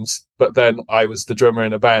drums, but then I was the drummer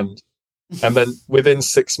in a band. And then within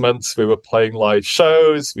 6 months, we were playing live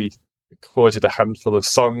shows. We recorded a handful of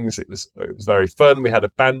songs. It was very fun. We had a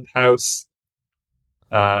band house.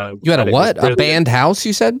 You had a what? A band house,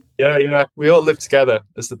 you said? Yeah. We all lived together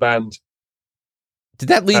as the band. Did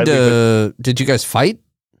that lead to... Did you guys fight?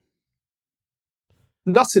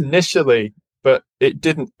 Not initially, but it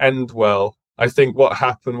didn't end well. I think what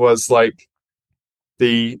happened was like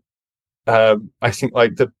the bassist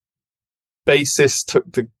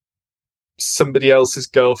took somebody else's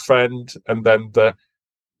girlfriend, and then the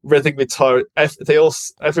rhythm guitar.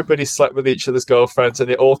 Everybody slept with each other's girlfriends,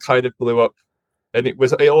 and it all kind of blew up. And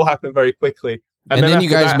it all happened very quickly. And then you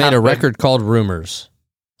guys made a record called Rumors.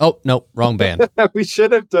 Oh no, wrong band. We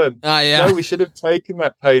should have done. Yeah. No, we should have taken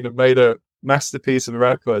that pain and made a masterpiece of a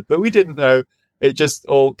record, but we didn't know. It just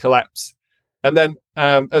all collapsed. And then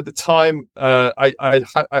at the time,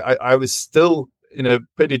 I was still in a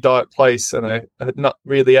pretty dark place, and I had not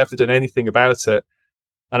really ever done anything about it.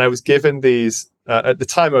 And I was given these. At the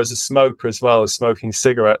time, I was a smoker as well, as smoking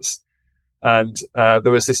cigarettes. And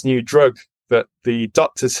there was this new drug that the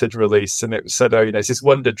doctors had released, and it said, it's this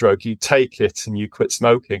wonder drug. You take it and you quit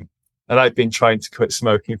smoking. And I'd been trying to quit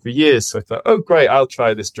smoking for years. So I thought, oh, great, I'll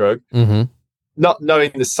try this drug. Mm-hmm. Not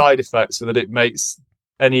knowing the side effects, so that it makes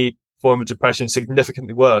any form of depression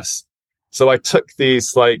significantly worse. So I took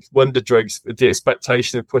these like wonder drugs with the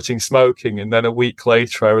expectation of quitting smoking. And then a week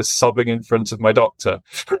later, I was sobbing in front of my doctor.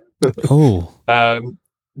 Oh. And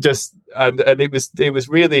it was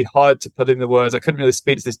really hard to put in the words. I couldn't really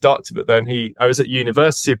speak to this doctor, but then I was at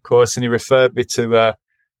university, of course, and he referred me to a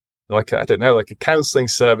counselling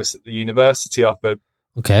service that the university offered.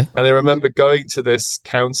 Okay. And I remember going to this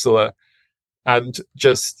counsellor and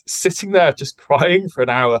just sitting there, just crying for an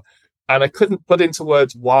hour, and I couldn't put into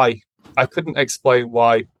words why. I couldn't explain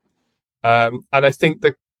why. And I think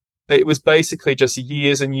that it was basically just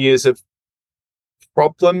years and years of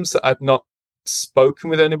problems that I'd not spoken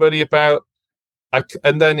with anybody about.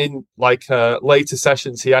 And then in later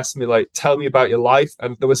sessions, he asked me, tell me about your life.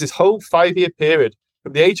 And there was this whole 5-year period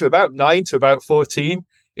from the age of about 9 to about 14.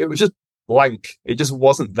 It was just blank. It just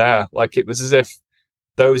wasn't there. It was as if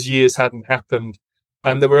those years hadn't happened.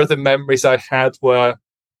 And there were other memories I had where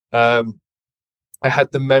I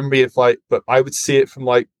had the memory of but I would see it from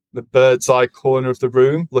the bird's eye corner of the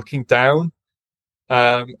room looking down.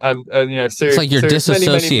 It's like you're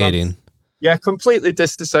disassociating. Yeah, completely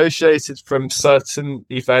disassociated from certain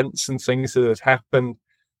events and things that had happened.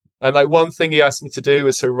 And one thing he asked me to do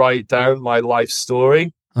was to write down my life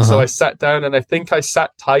story. Uh-huh. So I sat down, and I think I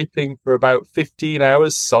sat typing for about 15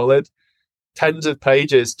 hours solid, tens of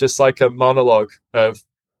pages, just like a monologue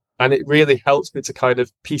and it really helped me to kind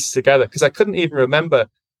of piece together, because I couldn't even remember.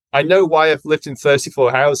 I know why I've lived in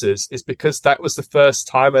 34 houses is because that was the first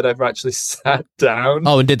time I'd ever actually sat down.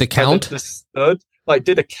 Oh, and did the count? Understood,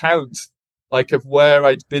 did a count, of where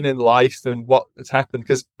I'd been in life and what had happened.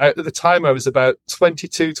 Because at the time I was about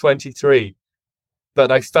 22, 23,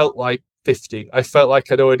 but I felt like 50. I felt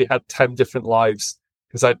like I'd already had 10 different lives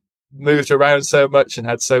because I'd moved around so much and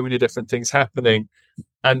had so many different things happening.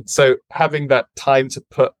 And so having that time to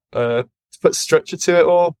put structure to it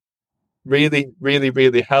all really, really,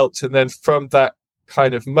 really helped. And then from that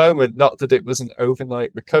kind of moment, not that it was an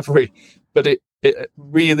overnight recovery, but it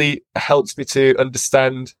really helped me to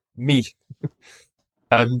understand me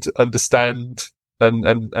and understand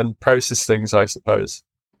and process things, I suppose.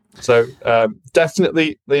 So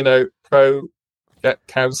definitely, pro get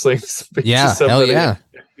counselling. Yeah, hell yeah.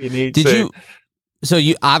 You need Did to. you? So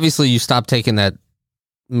you obviously you stopped taking that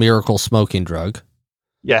miracle smoking drug.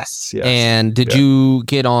 Yes. And did you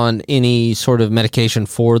get on any sort of medication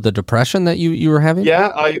for the depression that you were having? Yeah,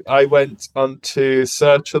 I went on to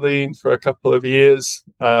sertraline for a couple of years,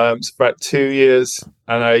 it's about 2 years,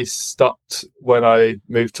 and I stopped when I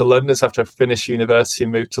moved to London. So after I finished university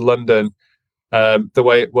and moved to London, the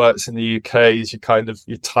way it works in the UK is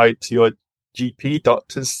you're tied to your GP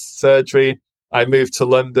doctor's surgery. I moved to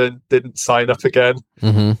London, didn't sign up again,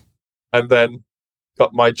 Mm-hmm. and then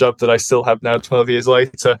got my job that I still have now 12 years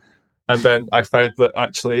later. And then I found that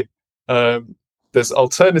actually there's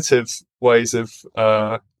alternative ways of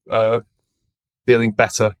feeling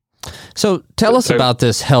better. So tell us about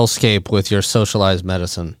this hellscape with your socialized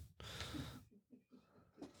medicine.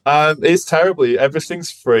 It's terribly. Everything's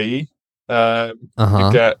free. You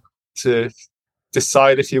get to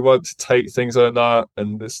decide if you want to take things or not.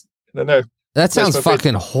 And I don't know. That sounds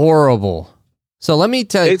fucking horrible. So let me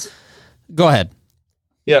tell you. Go ahead.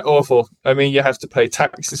 Yeah, awful. I mean, you have to pay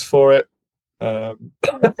taxes for it.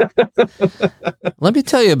 Let me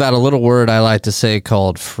tell you about a little word I like to say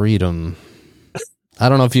called freedom. I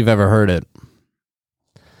don't know if you've ever heard it.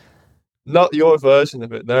 Not your version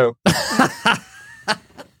of it, no.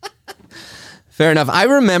 Fair enough. I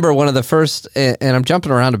remember one of the first, and I'm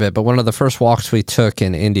jumping around a bit, but one of the first walks we took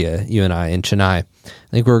in India, you and I, in Chennai. I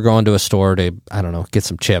think we were going to a store to, I don't know, get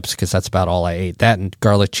some chips, because that's about all I ate. That and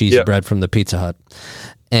garlic cheese bread from the Pizza Hut.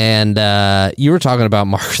 And you were talking about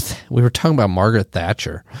Margaret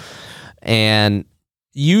Thatcher. And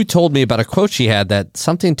you told me about a quote she had, that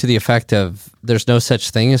something to the effect of, there's no such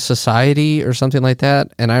thing as society, or something like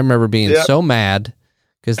that. And I remember being so mad,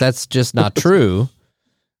 because that's just not true.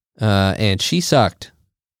 And she sucked.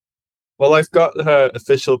 Well, I've got her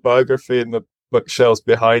official biography in the bookshelves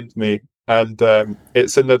behind me, and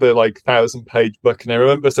it's another 1,000-page book. And I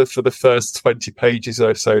remember for the first 20 pages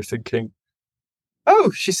or so thinking,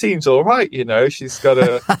 oh, she seems all right, she's got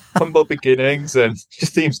a humble beginnings and she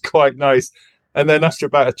seems quite nice. And then after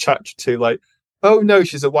about a chapter or two, oh no,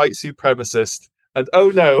 she's a white supremacist. And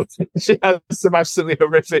oh no, she has some absolutely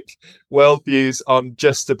horrific worldviews on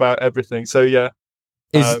just about everything. So yeah.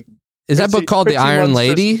 Is that book called The Iron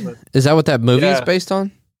Lady? Is that what that movie is based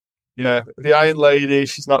on? Yeah, The Iron Lady.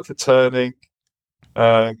 She's not for turning.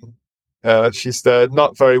 She's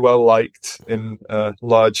not very well liked in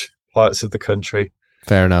large parts of the country.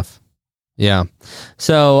 Fair enough. Yeah.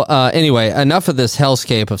 So anyway, enough of this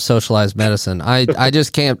hellscape of socialized medicine. I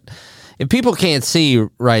just can't. If people can't see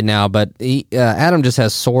right now, but Adam just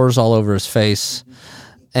has sores all over his face.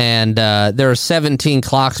 And there are 17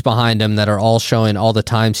 clocks behind him that are all showing all the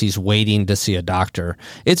times he's waiting to see a doctor.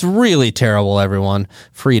 It's really terrible, everyone.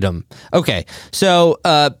 Freedom. Okay, so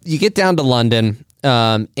you get down to London,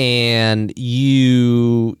 and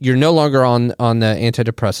you're no longer on the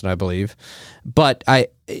antidepressant, I believe. But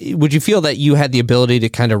would you feel that you had the ability to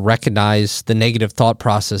kind of recognize the negative thought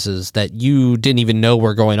processes that you didn't even know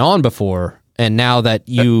were going on before, and now that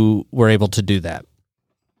you were able to do that?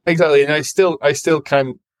 Exactly, and I still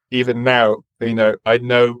can, even now.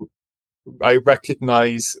 I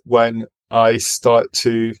recognize when I start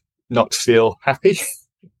to not feel happy.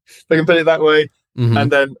 If I can put it that way. Mm-hmm.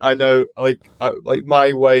 And then I know,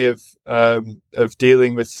 my way of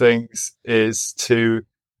dealing with things is to,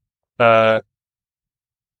 I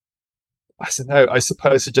don't know. I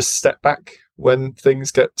suppose to just step back when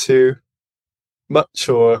things get too much,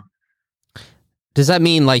 or. Does that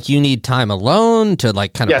mean you need time alone to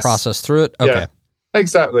kind of process through it? Okay. Yeah,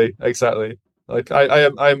 exactly.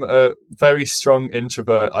 I'm a very strong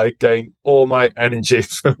introvert. I gain all my energy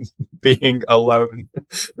from being alone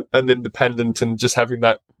and independent, and just having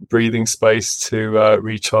that breathing space to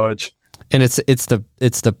recharge. And it's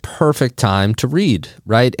the perfect time to read,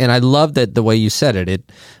 right? And I love that the way you said it.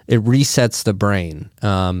 It resets the brain.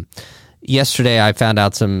 Yesterday I found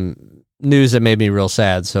out some news that made me real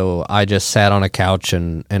sad, so I just sat on a couch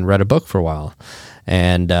and read a book for a while,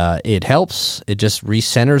 and it helps. It just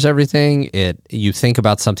recenters everything. You think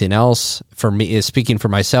about something else. For me, speaking for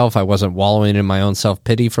myself, I wasn't wallowing in my own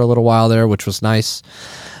self-pity for a little while there, which was nice.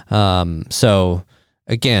 So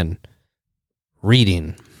again,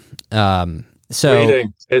 reading.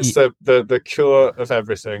 Reading. It's the cure of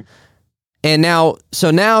everything. And now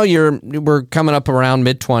we're coming up around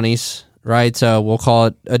mid-20s. Right, so we'll call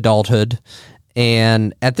it adulthood.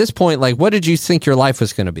 And at this point, what did you think your life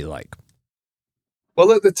was going to be like?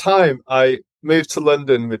 Well, at the time, I moved to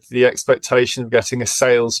London with the expectation of getting a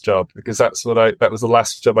sales job, because that was the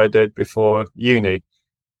last job I did before uni.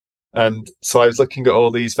 And so I was looking at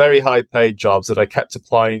all these very high-paid jobs that I kept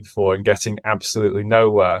applying for and getting absolutely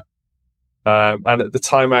nowhere. And at the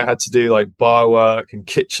time, I had to do like bar work and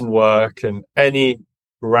kitchen work and any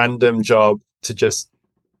random job to just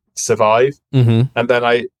survive. Mm-hmm. And then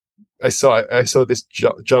I saw this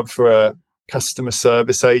job for a customer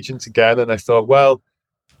service agent again, and I thought, well,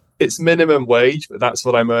 it's minimum wage, but that's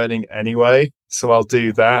what I'm earning anyway, so I'll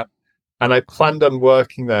do that. And I planned on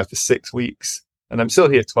working there for 6 weeks, and I'm still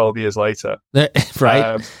here 12 years later.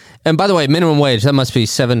 Right. And by the way, minimum wage, that must be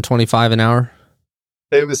 $7.25 an hour.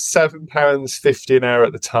 It was £7.50 an hour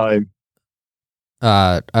at the time.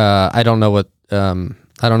 I don't know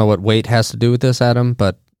what weight has to do with this, Adam,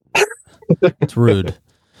 but it's rude.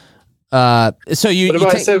 So you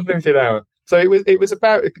about £7.50 an hour. So it was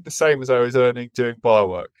about the same as I was earning doing bar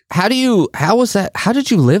work. How was that? How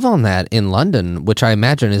did you live on that in London, which I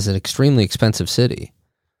imagine is an extremely expensive city?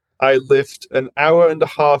 I lived an hour and a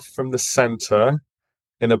half from the centre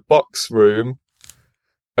in a box room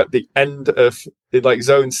at the end of like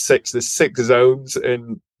zone 6. There's 6 zones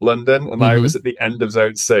in London, and I was at the end of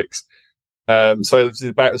zone 6. So I lived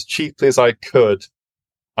about as cheaply as I could,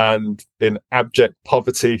 and in abject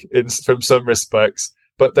poverty from some respects.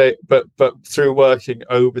 But through working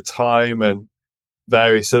overtime and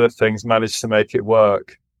various other things, managed to make it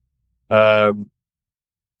work. And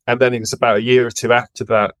then it was about a year or two after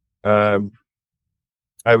that,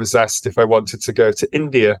 I was asked if I wanted to go to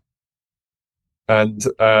India, and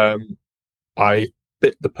I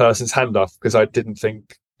bit the person's hand off because I didn't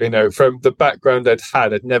think, from the background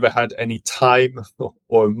I'd never had any time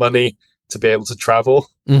or money to be able to travel.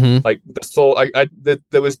 Mm-hmm. Like the thought,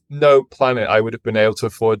 there was no planet I would have been able to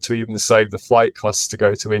afford to even save the flight costs to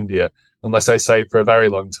go to India, unless I saved for a very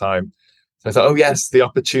long time. So I thought, oh yes, the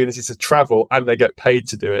opportunity to travel and they get paid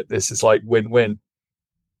to do it. This is like win-win.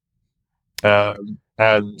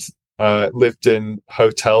 And lived in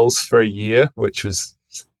hotels for a year, which was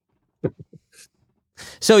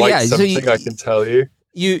something I can tell you.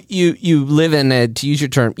 You live in to use your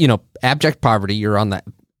term, abject poverty. You're on the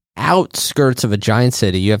outskirts of a giant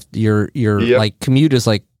city. You have your like commute is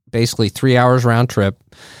like basically 3 hours round trip.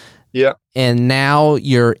 Yeah. And now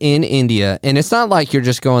you're in India, and it's not like you're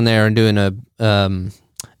just going there and doing a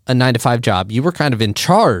 9-to-5 job. You were kind of in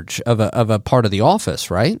charge of a part of the office,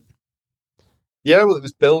 right? Yeah, well, it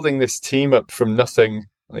was building this team up from nothing,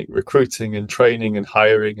 like recruiting and training and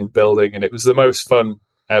hiring and building, and it was the most fun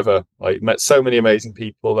ever. Like, met so many amazing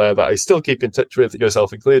people there that I still keep in touch with,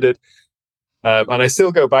 yourself included. And I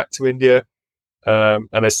still go back to India, and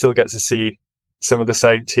I still get to see some of the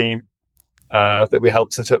same team that we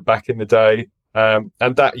helped set up back in the day. And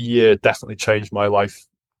that year definitely changed my life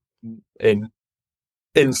in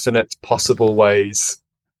infinite possible ways.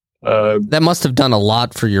 That must have done a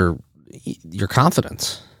lot for your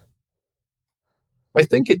confidence. I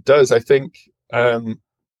think it does. I think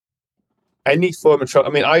any form of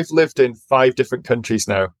travel. I mean, I've lived in 5 different countries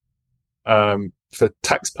now for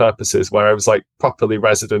tax purposes, where I was like properly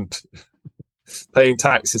resident, paying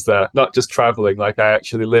taxes there, not just traveling. Like I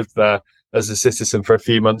actually lived there as a citizen for a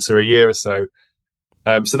few months or a year or so.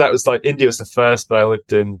 So that was like, India was the first, but I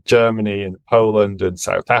lived in Germany and Poland and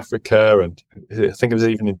South Africa, and I think it was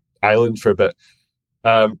even in Ireland for a bit.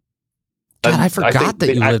 God, I forgot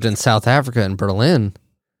that you lived in South Africa and Berlin.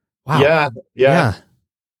 Wow. Yeah.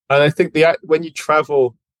 And I think when you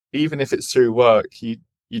travel, even if it's through work, you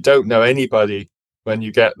don't know anybody when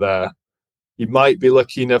you get there. You might be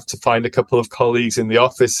lucky enough to find a couple of colleagues in the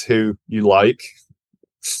office who you like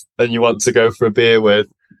and you want to go for a beer with.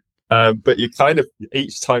 But you kind of,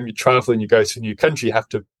 each time you travel and you go to a new country, you have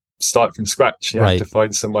to start from scratch. You have to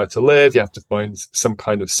find somewhere to live. You have to find some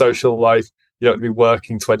kind of social life. You don't have to be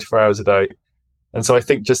working 24 hours a day. And so I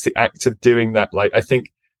think just the act of doing that, like, I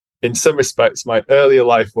think in some respects, my earlier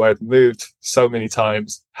life where I'd moved so many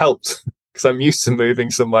times helped because I'm used to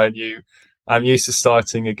moving somewhere new. I'm used to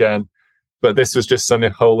starting again. But this was just on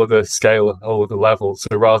a whole other scale, a whole other level.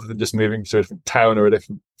 So rather than just moving to a different town or a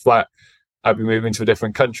different flat, I'd be moving to a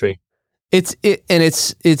different country. It's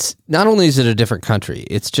not only is it a different country,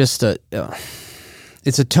 it's just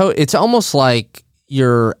it's almost like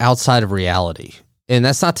you're outside of reality. And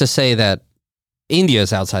that's not to say that India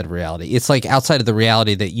is outside of reality. It's like outside of the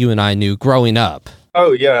reality that you and I knew growing up.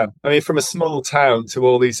 Oh, yeah. I mean, from a small town to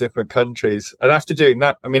all these different countries. And after doing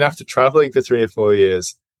that, I mean, after traveling for 3 or 4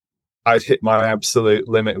 years, I'd hit my absolute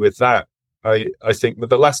limit with that. I think that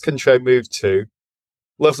the last country I moved to,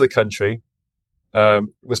 lovely country,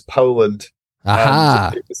 was Poland.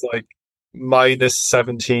 And it was like minus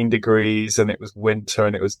 17 degrees and it was winter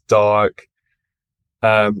and it was dark.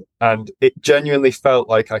 And it genuinely felt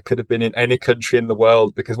like I could have been in any country in the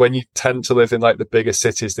world, because when you tend to live in like the bigger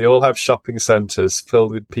cities, they all have shopping centers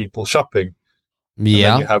filled with people shopping. And then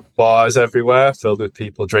Yeah. you have bars everywhere filled with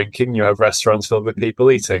people drinking. You have restaurants filled with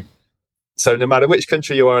people eating. So no matter which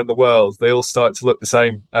country you are in the world, they all start to look the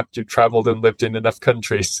same after you've traveled and lived in enough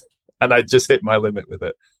countries. And I just hit my limit with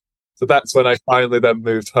it. So that's when I finally then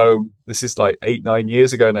moved home. This is like 8-9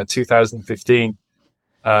 years ago now, 2015.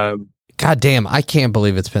 God damn, I can't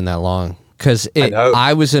believe it's been that long. Because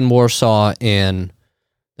I was in Warsaw it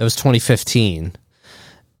was 2015.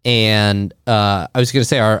 And I was going to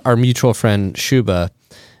say, our mutual friend, Shuba,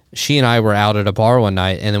 she and I were out at a bar one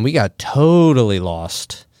night, and then we got totally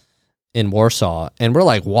lost in Warsaw. And we're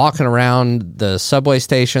like walking around the subway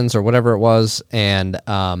stations or whatever it was. And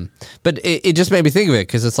but it just made me think of it,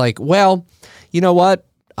 because it's like, well, you know what?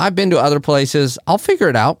 I've been to other places. I'll figure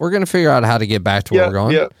it out. We're going to figure out how to get back to where we're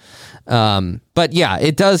going. Yeah. But yeah,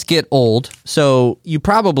 it does get old. So you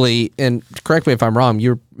probably, and correct me if I'm wrong,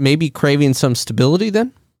 you're maybe craving some stability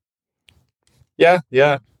then?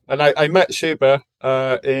 Yeah. And I met Shuba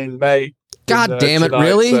in May. God damn it, tonight,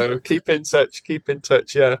 really? So keep in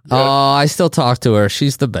touch, yeah. Oh, I still talk to her.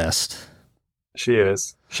 She's the best. She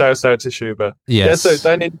is. Shouts out to Shuba. Yes. Yeah, so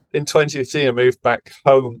then in 2015, I moved back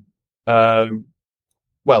home.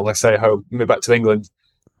 Well, I say home, moved back to England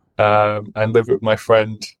and lived with my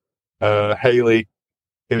friend Haley,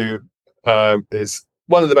 who is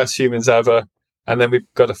one of the best humans ever. And then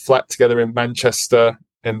we've got a flat together in Manchester,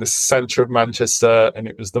 in the centre of Manchester, and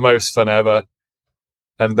it was the most fun ever.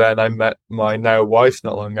 And then I met my now wife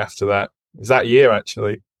not long after that. It was that year,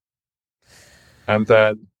 actually. And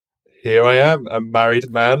then here I am, a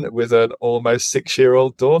married man with an almost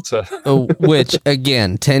 6-year-old daughter. Which,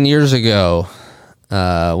 again, 10 years ago,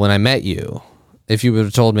 when I met you, if you would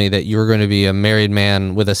have told me that you were going to be a married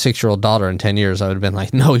man with a 6-year-old daughter in 10 years, I would have been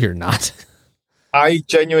like, no, you're not. I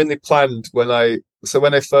genuinely planned when I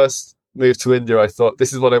first moved to India, I thought,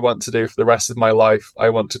 this is what I want to do for the rest of my life. I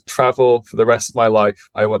want to travel for the rest of my life.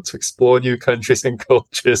 I want to explore new countries and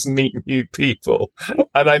cultures, meet new people.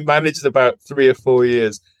 And I managed about 3 or 4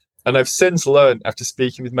 years. And I've since learned, after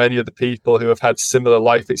speaking with many other people who have had similar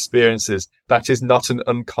life experiences, that is not an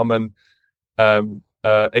uncommon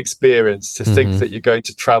experience to think that you're going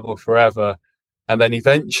to travel forever. And then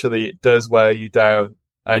eventually it does wear you down,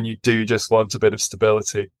 and you do just want a bit of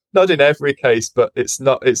stability. Not in every case, but it's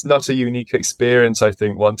not a unique experience, I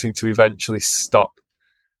think, wanting to eventually stop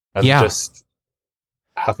and just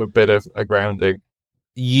have a bit of a grounding.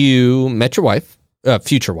 You met your wife,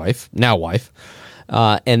 future wife, now wife,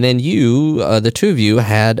 and then the two of you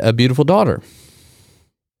had a beautiful daughter.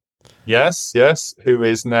 Yes, who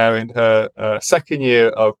is now in her second year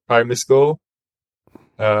of primary school.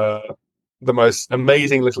 The most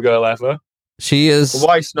amazing little girl ever. She is. The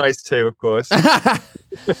wife's nice too, of course.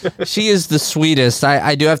 She is the sweetest.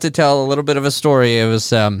 I do have to tell a little bit of a story. It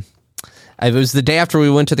was the day after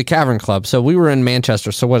we went to the Cavern Club. So we were in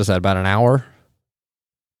Manchester. So what is that, about an hour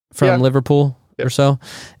from Liverpool or so?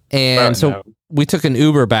 And so we took an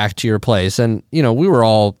Uber back to your place, and, we were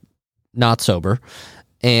all not sober.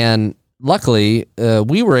 And luckily,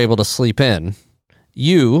 we were able to sleep in.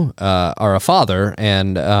 You are a father,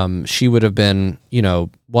 and she would have been,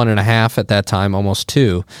 1.5 at that time, almost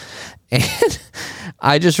 2. And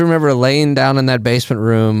I just remember laying down in that basement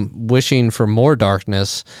room, wishing for more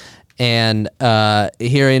darkness, and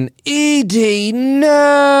hearing, Edie,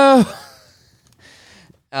 no!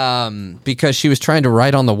 Because she was trying to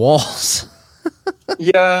write on the walls.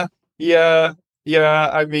 Yeah.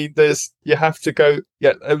 I mean, you have to go.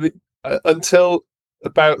 Yeah, I mean, until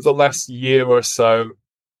about the last year or so,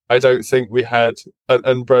 I don't think we had an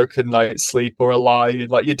unbroken night's sleep or a lie.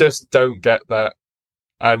 Like, you just don't get that,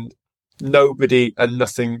 and nobody and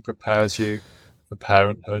nothing prepares you for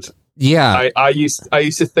parenthood. Yeah, I used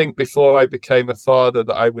to think before I became a father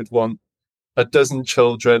that I would want a dozen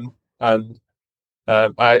children, and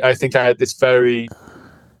I think I had this very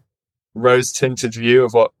rose-tinted view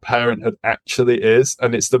of what parenthood actually is,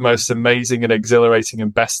 and it's the most amazing and exhilarating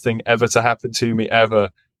and best thing ever to happen to me ever.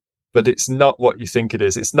 But it's not what you think it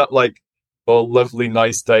is. It's not like all lovely,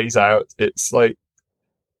 nice days out. It's like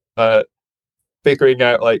figuring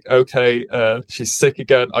out, like, okay, she's sick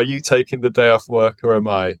again. Are you taking the day off work, or am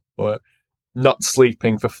I? Or not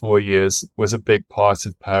sleeping for 4 years was a big part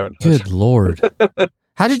of parenthood. Good Lord.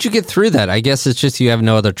 How did you get through that? I guess it's just you have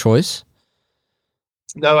no other choice.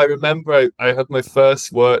 No, I remember I had my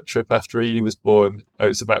first work trip after Edie was born. It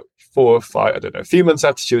was about 4 or 5, I don't know, a few months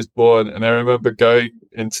after she was born. And I remember going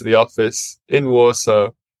into the office in Warsaw,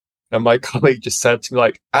 and my colleague just said to me,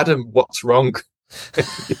 like, Adam, what's wrong? You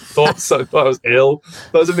thought I was ill,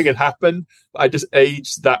 thought something had happened. I just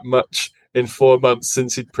aged that much in 4 months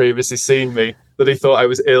since he'd previously seen me, that he thought I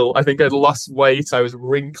was ill. I think I'd lost weight. I was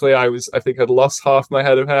wrinkly. I think I'd lost half my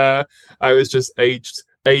head of hair. I was just aged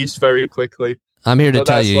very quickly. I'm here to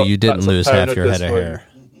tell you didn't lose half your head of hair.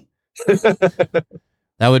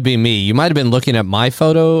 That would be me. You might have been looking at my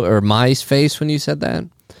photo or my face when you said that.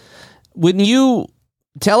 When you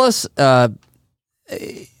tell us, I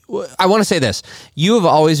want to say this. You have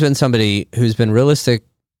always been somebody who's been realistic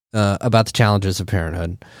about the challenges of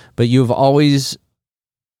parenthood, but you have always,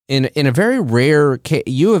 in a very rare case,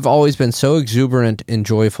 you have always been so exuberant and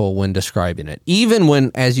joyful when describing it. Even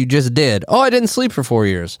when, as you just did, I didn't sleep for 4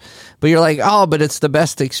 years. But you're like, but it's the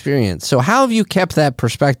best experience. So how have you kept that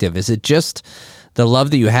perspective? Is it just the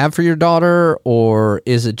love that you have for your daughter, or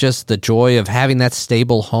is it just the joy of having that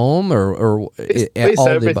stable home, or it's all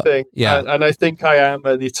everything? Yeah. And I think I am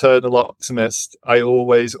an eternal optimist. I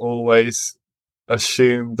always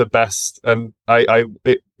assume the best, and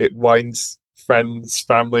it winds friends,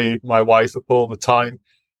 family, my wife up all the time,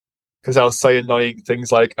 because I'll say annoying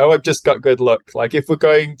things like, I've just got good luck. Like if we're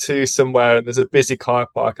going to somewhere and there's a busy car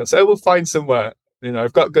park, I'll say, we'll find somewhere.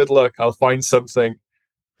 I've got good luck. I'll find something.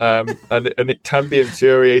 And it can be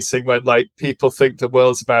infuriating when like people think the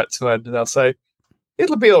world's about to end, and I'll say,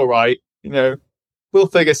 it'll be all right. We'll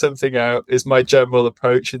figure something out, is my general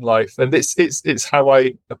approach in life. And it's how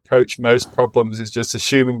I approach most problems, is just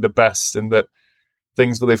assuming the best and that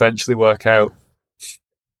things will eventually work out.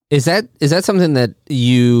 Is that something that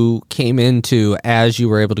you came into as you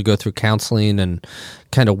were able to go through counseling and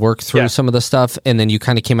kind of work through some of the stuff, and then you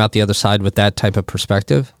kind of came out the other side with that type of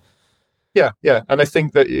perspective? Yeah. And I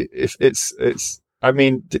think that if it's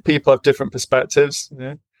people have different perspectives.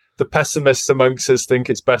 Yeah? The pessimists amongst us think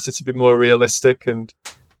it's better to be more realistic and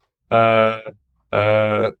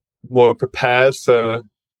more prepared for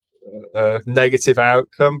a negative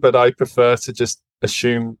outcome, but I prefer to just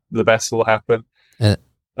assume the best will happen.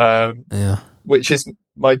 Which is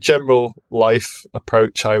my general life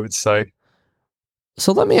approach, I would say.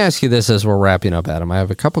 So let me ask you this as we're wrapping up, Adam. I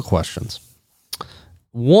have a couple questions.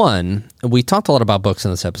 One, we talked a lot about books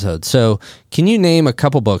in this episode. So can you name a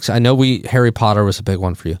couple books? I know Harry Potter was a big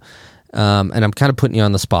one for you. And I'm kind of putting you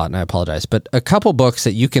on the spot, and I apologize. But a couple books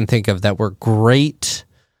that you can think of that were great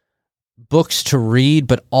books to read,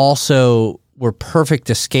 but also were perfect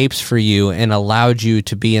escapes for you and allowed you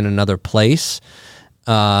to be in another place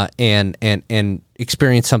and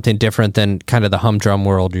experience something different than kind of the humdrum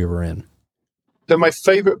world you were in. So my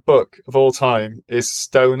favorite book of all time is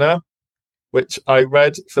Stoner, which I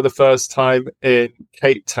read for the first time in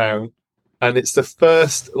Cape Town. And it's the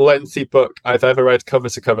first lengthy book I've ever read cover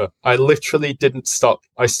to cover. I literally didn't stop.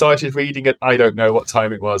 I started reading it, I don't know what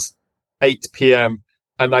time it was, 8 p.m.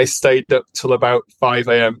 And I stayed up till about 5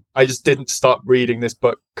 a.m. I just didn't stop reading this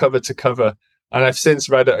book cover to cover. And I've since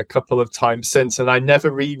read it a couple of times since. And I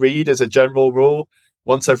never reread as a general rule.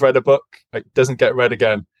 Once I've read a book, it doesn't get read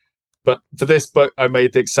again. But for this book, I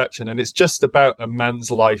made the exception. And it's just about a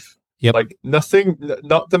man's life. Yep. Like nothing,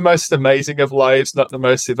 not the most amazing of lives, not the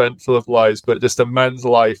most eventful of lives, but just a man's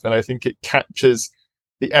life. And I think it captures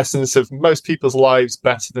the essence of most people's lives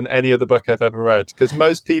better than any other book I've ever read. Because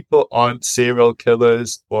most people aren't serial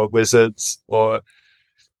killers or wizards or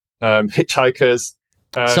hitchhikers.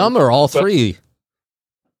 Some are all three.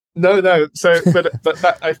 No. So, but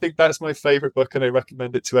that, I think that's my favorite book, and I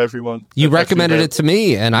recommend it to everyone. You recommended it to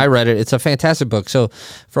me, and I read it. It's a fantastic book. So,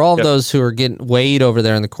 for all of those who are getting Wade over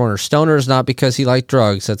there in the corner, Stoner is not because he liked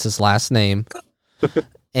drugs. That's his last name.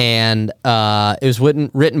 And it was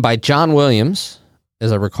written by John Williams,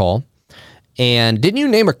 as I recall. And didn't you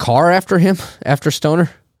name a car after him, after Stoner?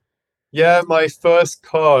 Yeah, my first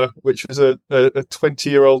car, which was a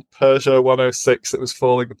 20-year-old Peugeot 106 that was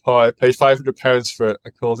falling apart. I paid £500 for it. I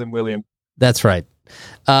called him William. That's right.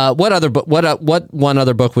 What one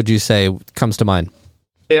other book would you say comes to mind?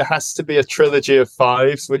 It has to be a trilogy of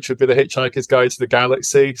 5s, which would be The Hitchhiker's Guide to the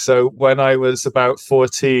Galaxy. So when I was about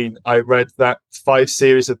 14, I read that 5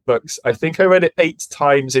 series of books. I think I read it 8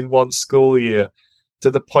 times in one school year,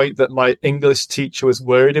 to the point that my English teacher was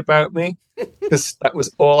worried about me, because that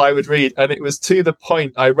was all I would read. And it was to the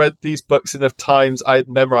point I read these books enough times, I'd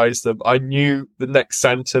memorized them. I knew the next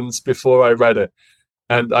sentence before I read it.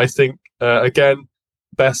 And I think, again,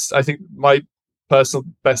 I think my personal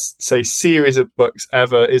best, say, series of books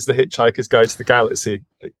ever is The Hitchhiker's Guide to the Galaxy.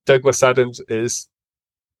 Douglas Adams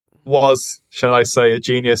was, shall I say, a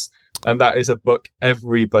genius. And that is a book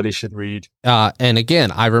everybody should read. And again,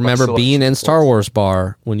 I remember being in Star Wars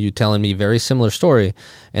Bar when you telling me very similar story.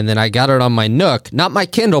 And then I got it on my Nook, not my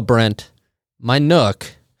Kindle, Brent, my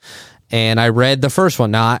Nook. And I read the first one.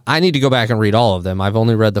 Now, I need to go back and read all of them. I've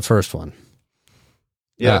only read the first one.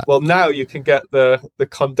 Yeah. Well, now you can get the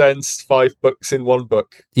condensed 5 books in one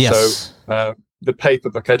book. Yes. So the paper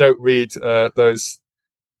book. I don't read those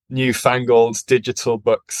newfangled digital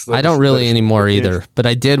books. I don't really anymore either, but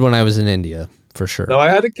I did when I was in India for sure. No, I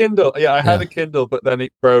had a Kindle. Yeah, I had a Kindle, but then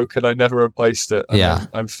it broke and I never replaced it. And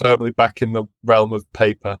I'm firmly back in the realm of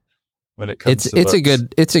paper when it comes to books.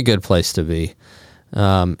 It's a good place to be.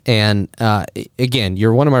 And again,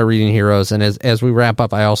 you're one of my reading heroes. And as we wrap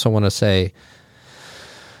up, I also want to say,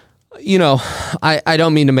 you know, I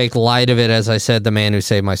don't mean to make light of it, as I said, the man who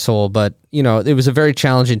saved my soul, but, you know, it was a very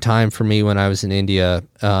challenging time for me when I was in India,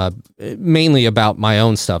 mainly about my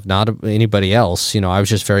own stuff, not anybody else. You know, I was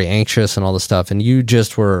just very anxious and all this stuff, and you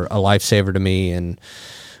just were a lifesaver to me, and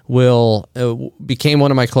Will became one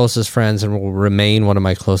of my closest friends and will remain one of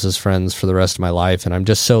my closest friends for the rest of my life, and I'm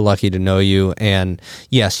just so lucky to know you. And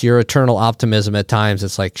yes, your eternal optimism at times,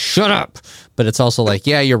 it's like, shut up, but it's also like,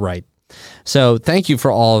 yeah, you're right. So thank you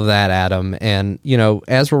for all of that, Adam. And, you know,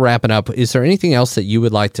 as we're wrapping up, is there anything else that you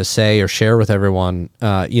would like to say or share with everyone,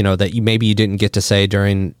 you know, that maybe you didn't get to say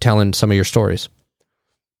during telling some of your stories?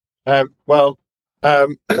 I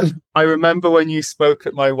remember when you spoke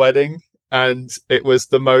at my wedding, and it was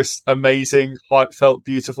the most amazing, heartfelt,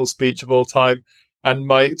 beautiful speech of all time.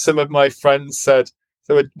 And some of my friends said,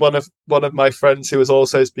 so one of my friends who was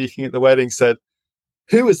also speaking at the wedding said,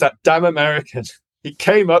 "Who was that damn American? He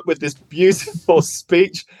came up with this beautiful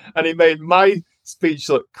speech and he made my speech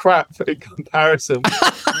look crap in comparison."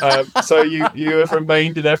 So you have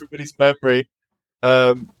remained in everybody's memory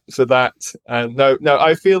for that. And no,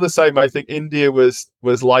 I feel the same. I think India was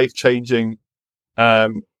life-changing,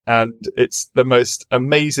 and it's the most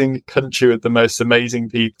amazing country with the most amazing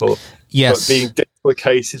people. Yes. But being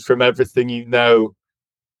dislocated from everything you know,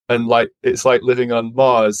 and it's like living on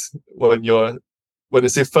Mars when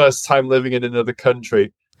it's your first time living in another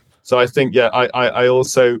country. So I think, I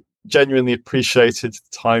also genuinely appreciated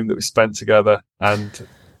the time that we spent together. And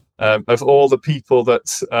of all the people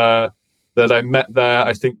that I met there,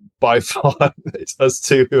 I think by far it's us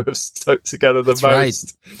two who have stuck together the most.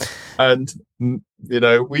 Right. And, you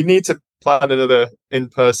know, we need to plan another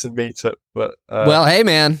in-person meetup. But well, hey,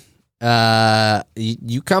 man,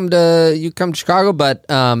 you come to Chicago, but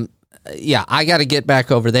yeah, I got to get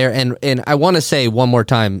back over there. And I want to say one more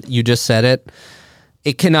time, you just said it.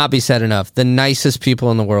 It cannot be said enough. The nicest people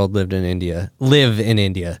in the world live in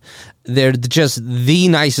India. They're just the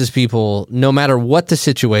nicest people, no matter what the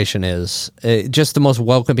situation is. Just the most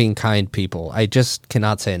welcoming, kind people. I just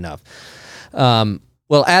cannot say enough.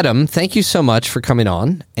 Well, Adam, thank you so much for coming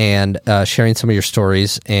on and sharing some of your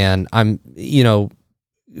stories. And I'm, you know,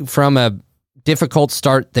 from a difficult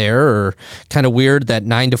start there, or kind of weird that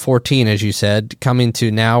 9 to 14, as you said, coming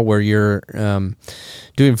to now where you're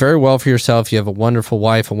doing very well for yourself. You have a wonderful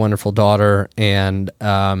wife, a wonderful daughter, and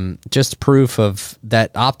just proof of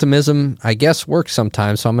that optimism, I guess, works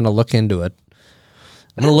sometimes. So I'm going to look into it.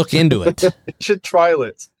 You should trial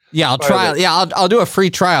it. Yeah, I'll try it. Yeah, I'll do a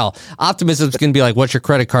free trial. Optimism's going to be like, what's your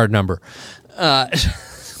credit card number?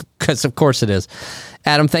 Because of course it is.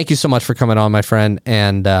 Adam, thank you so much for coming on, my friend,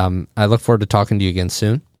 and I look forward to talking to you again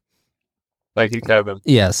soon. Thank you, Kevin.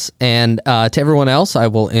 Yes, and to everyone else, I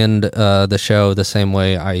will end the show the same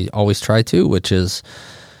way I always try to, which is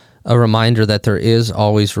a reminder that there is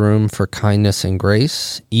always room for kindness and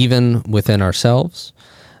grace, even within ourselves.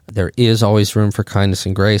 There is always room for kindness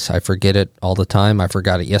and grace. I forget it all the time. I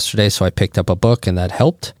forgot it yesterday, so I picked up a book, and that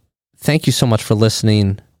helped. Thank you so much for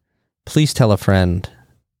listening. Please tell a friend,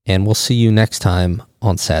 and we'll see you next time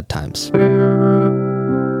on Sad Times.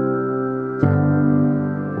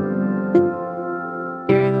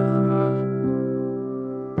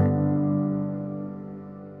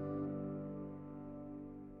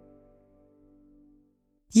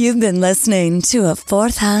 You've been listening to A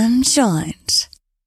Fourth Hand Joint.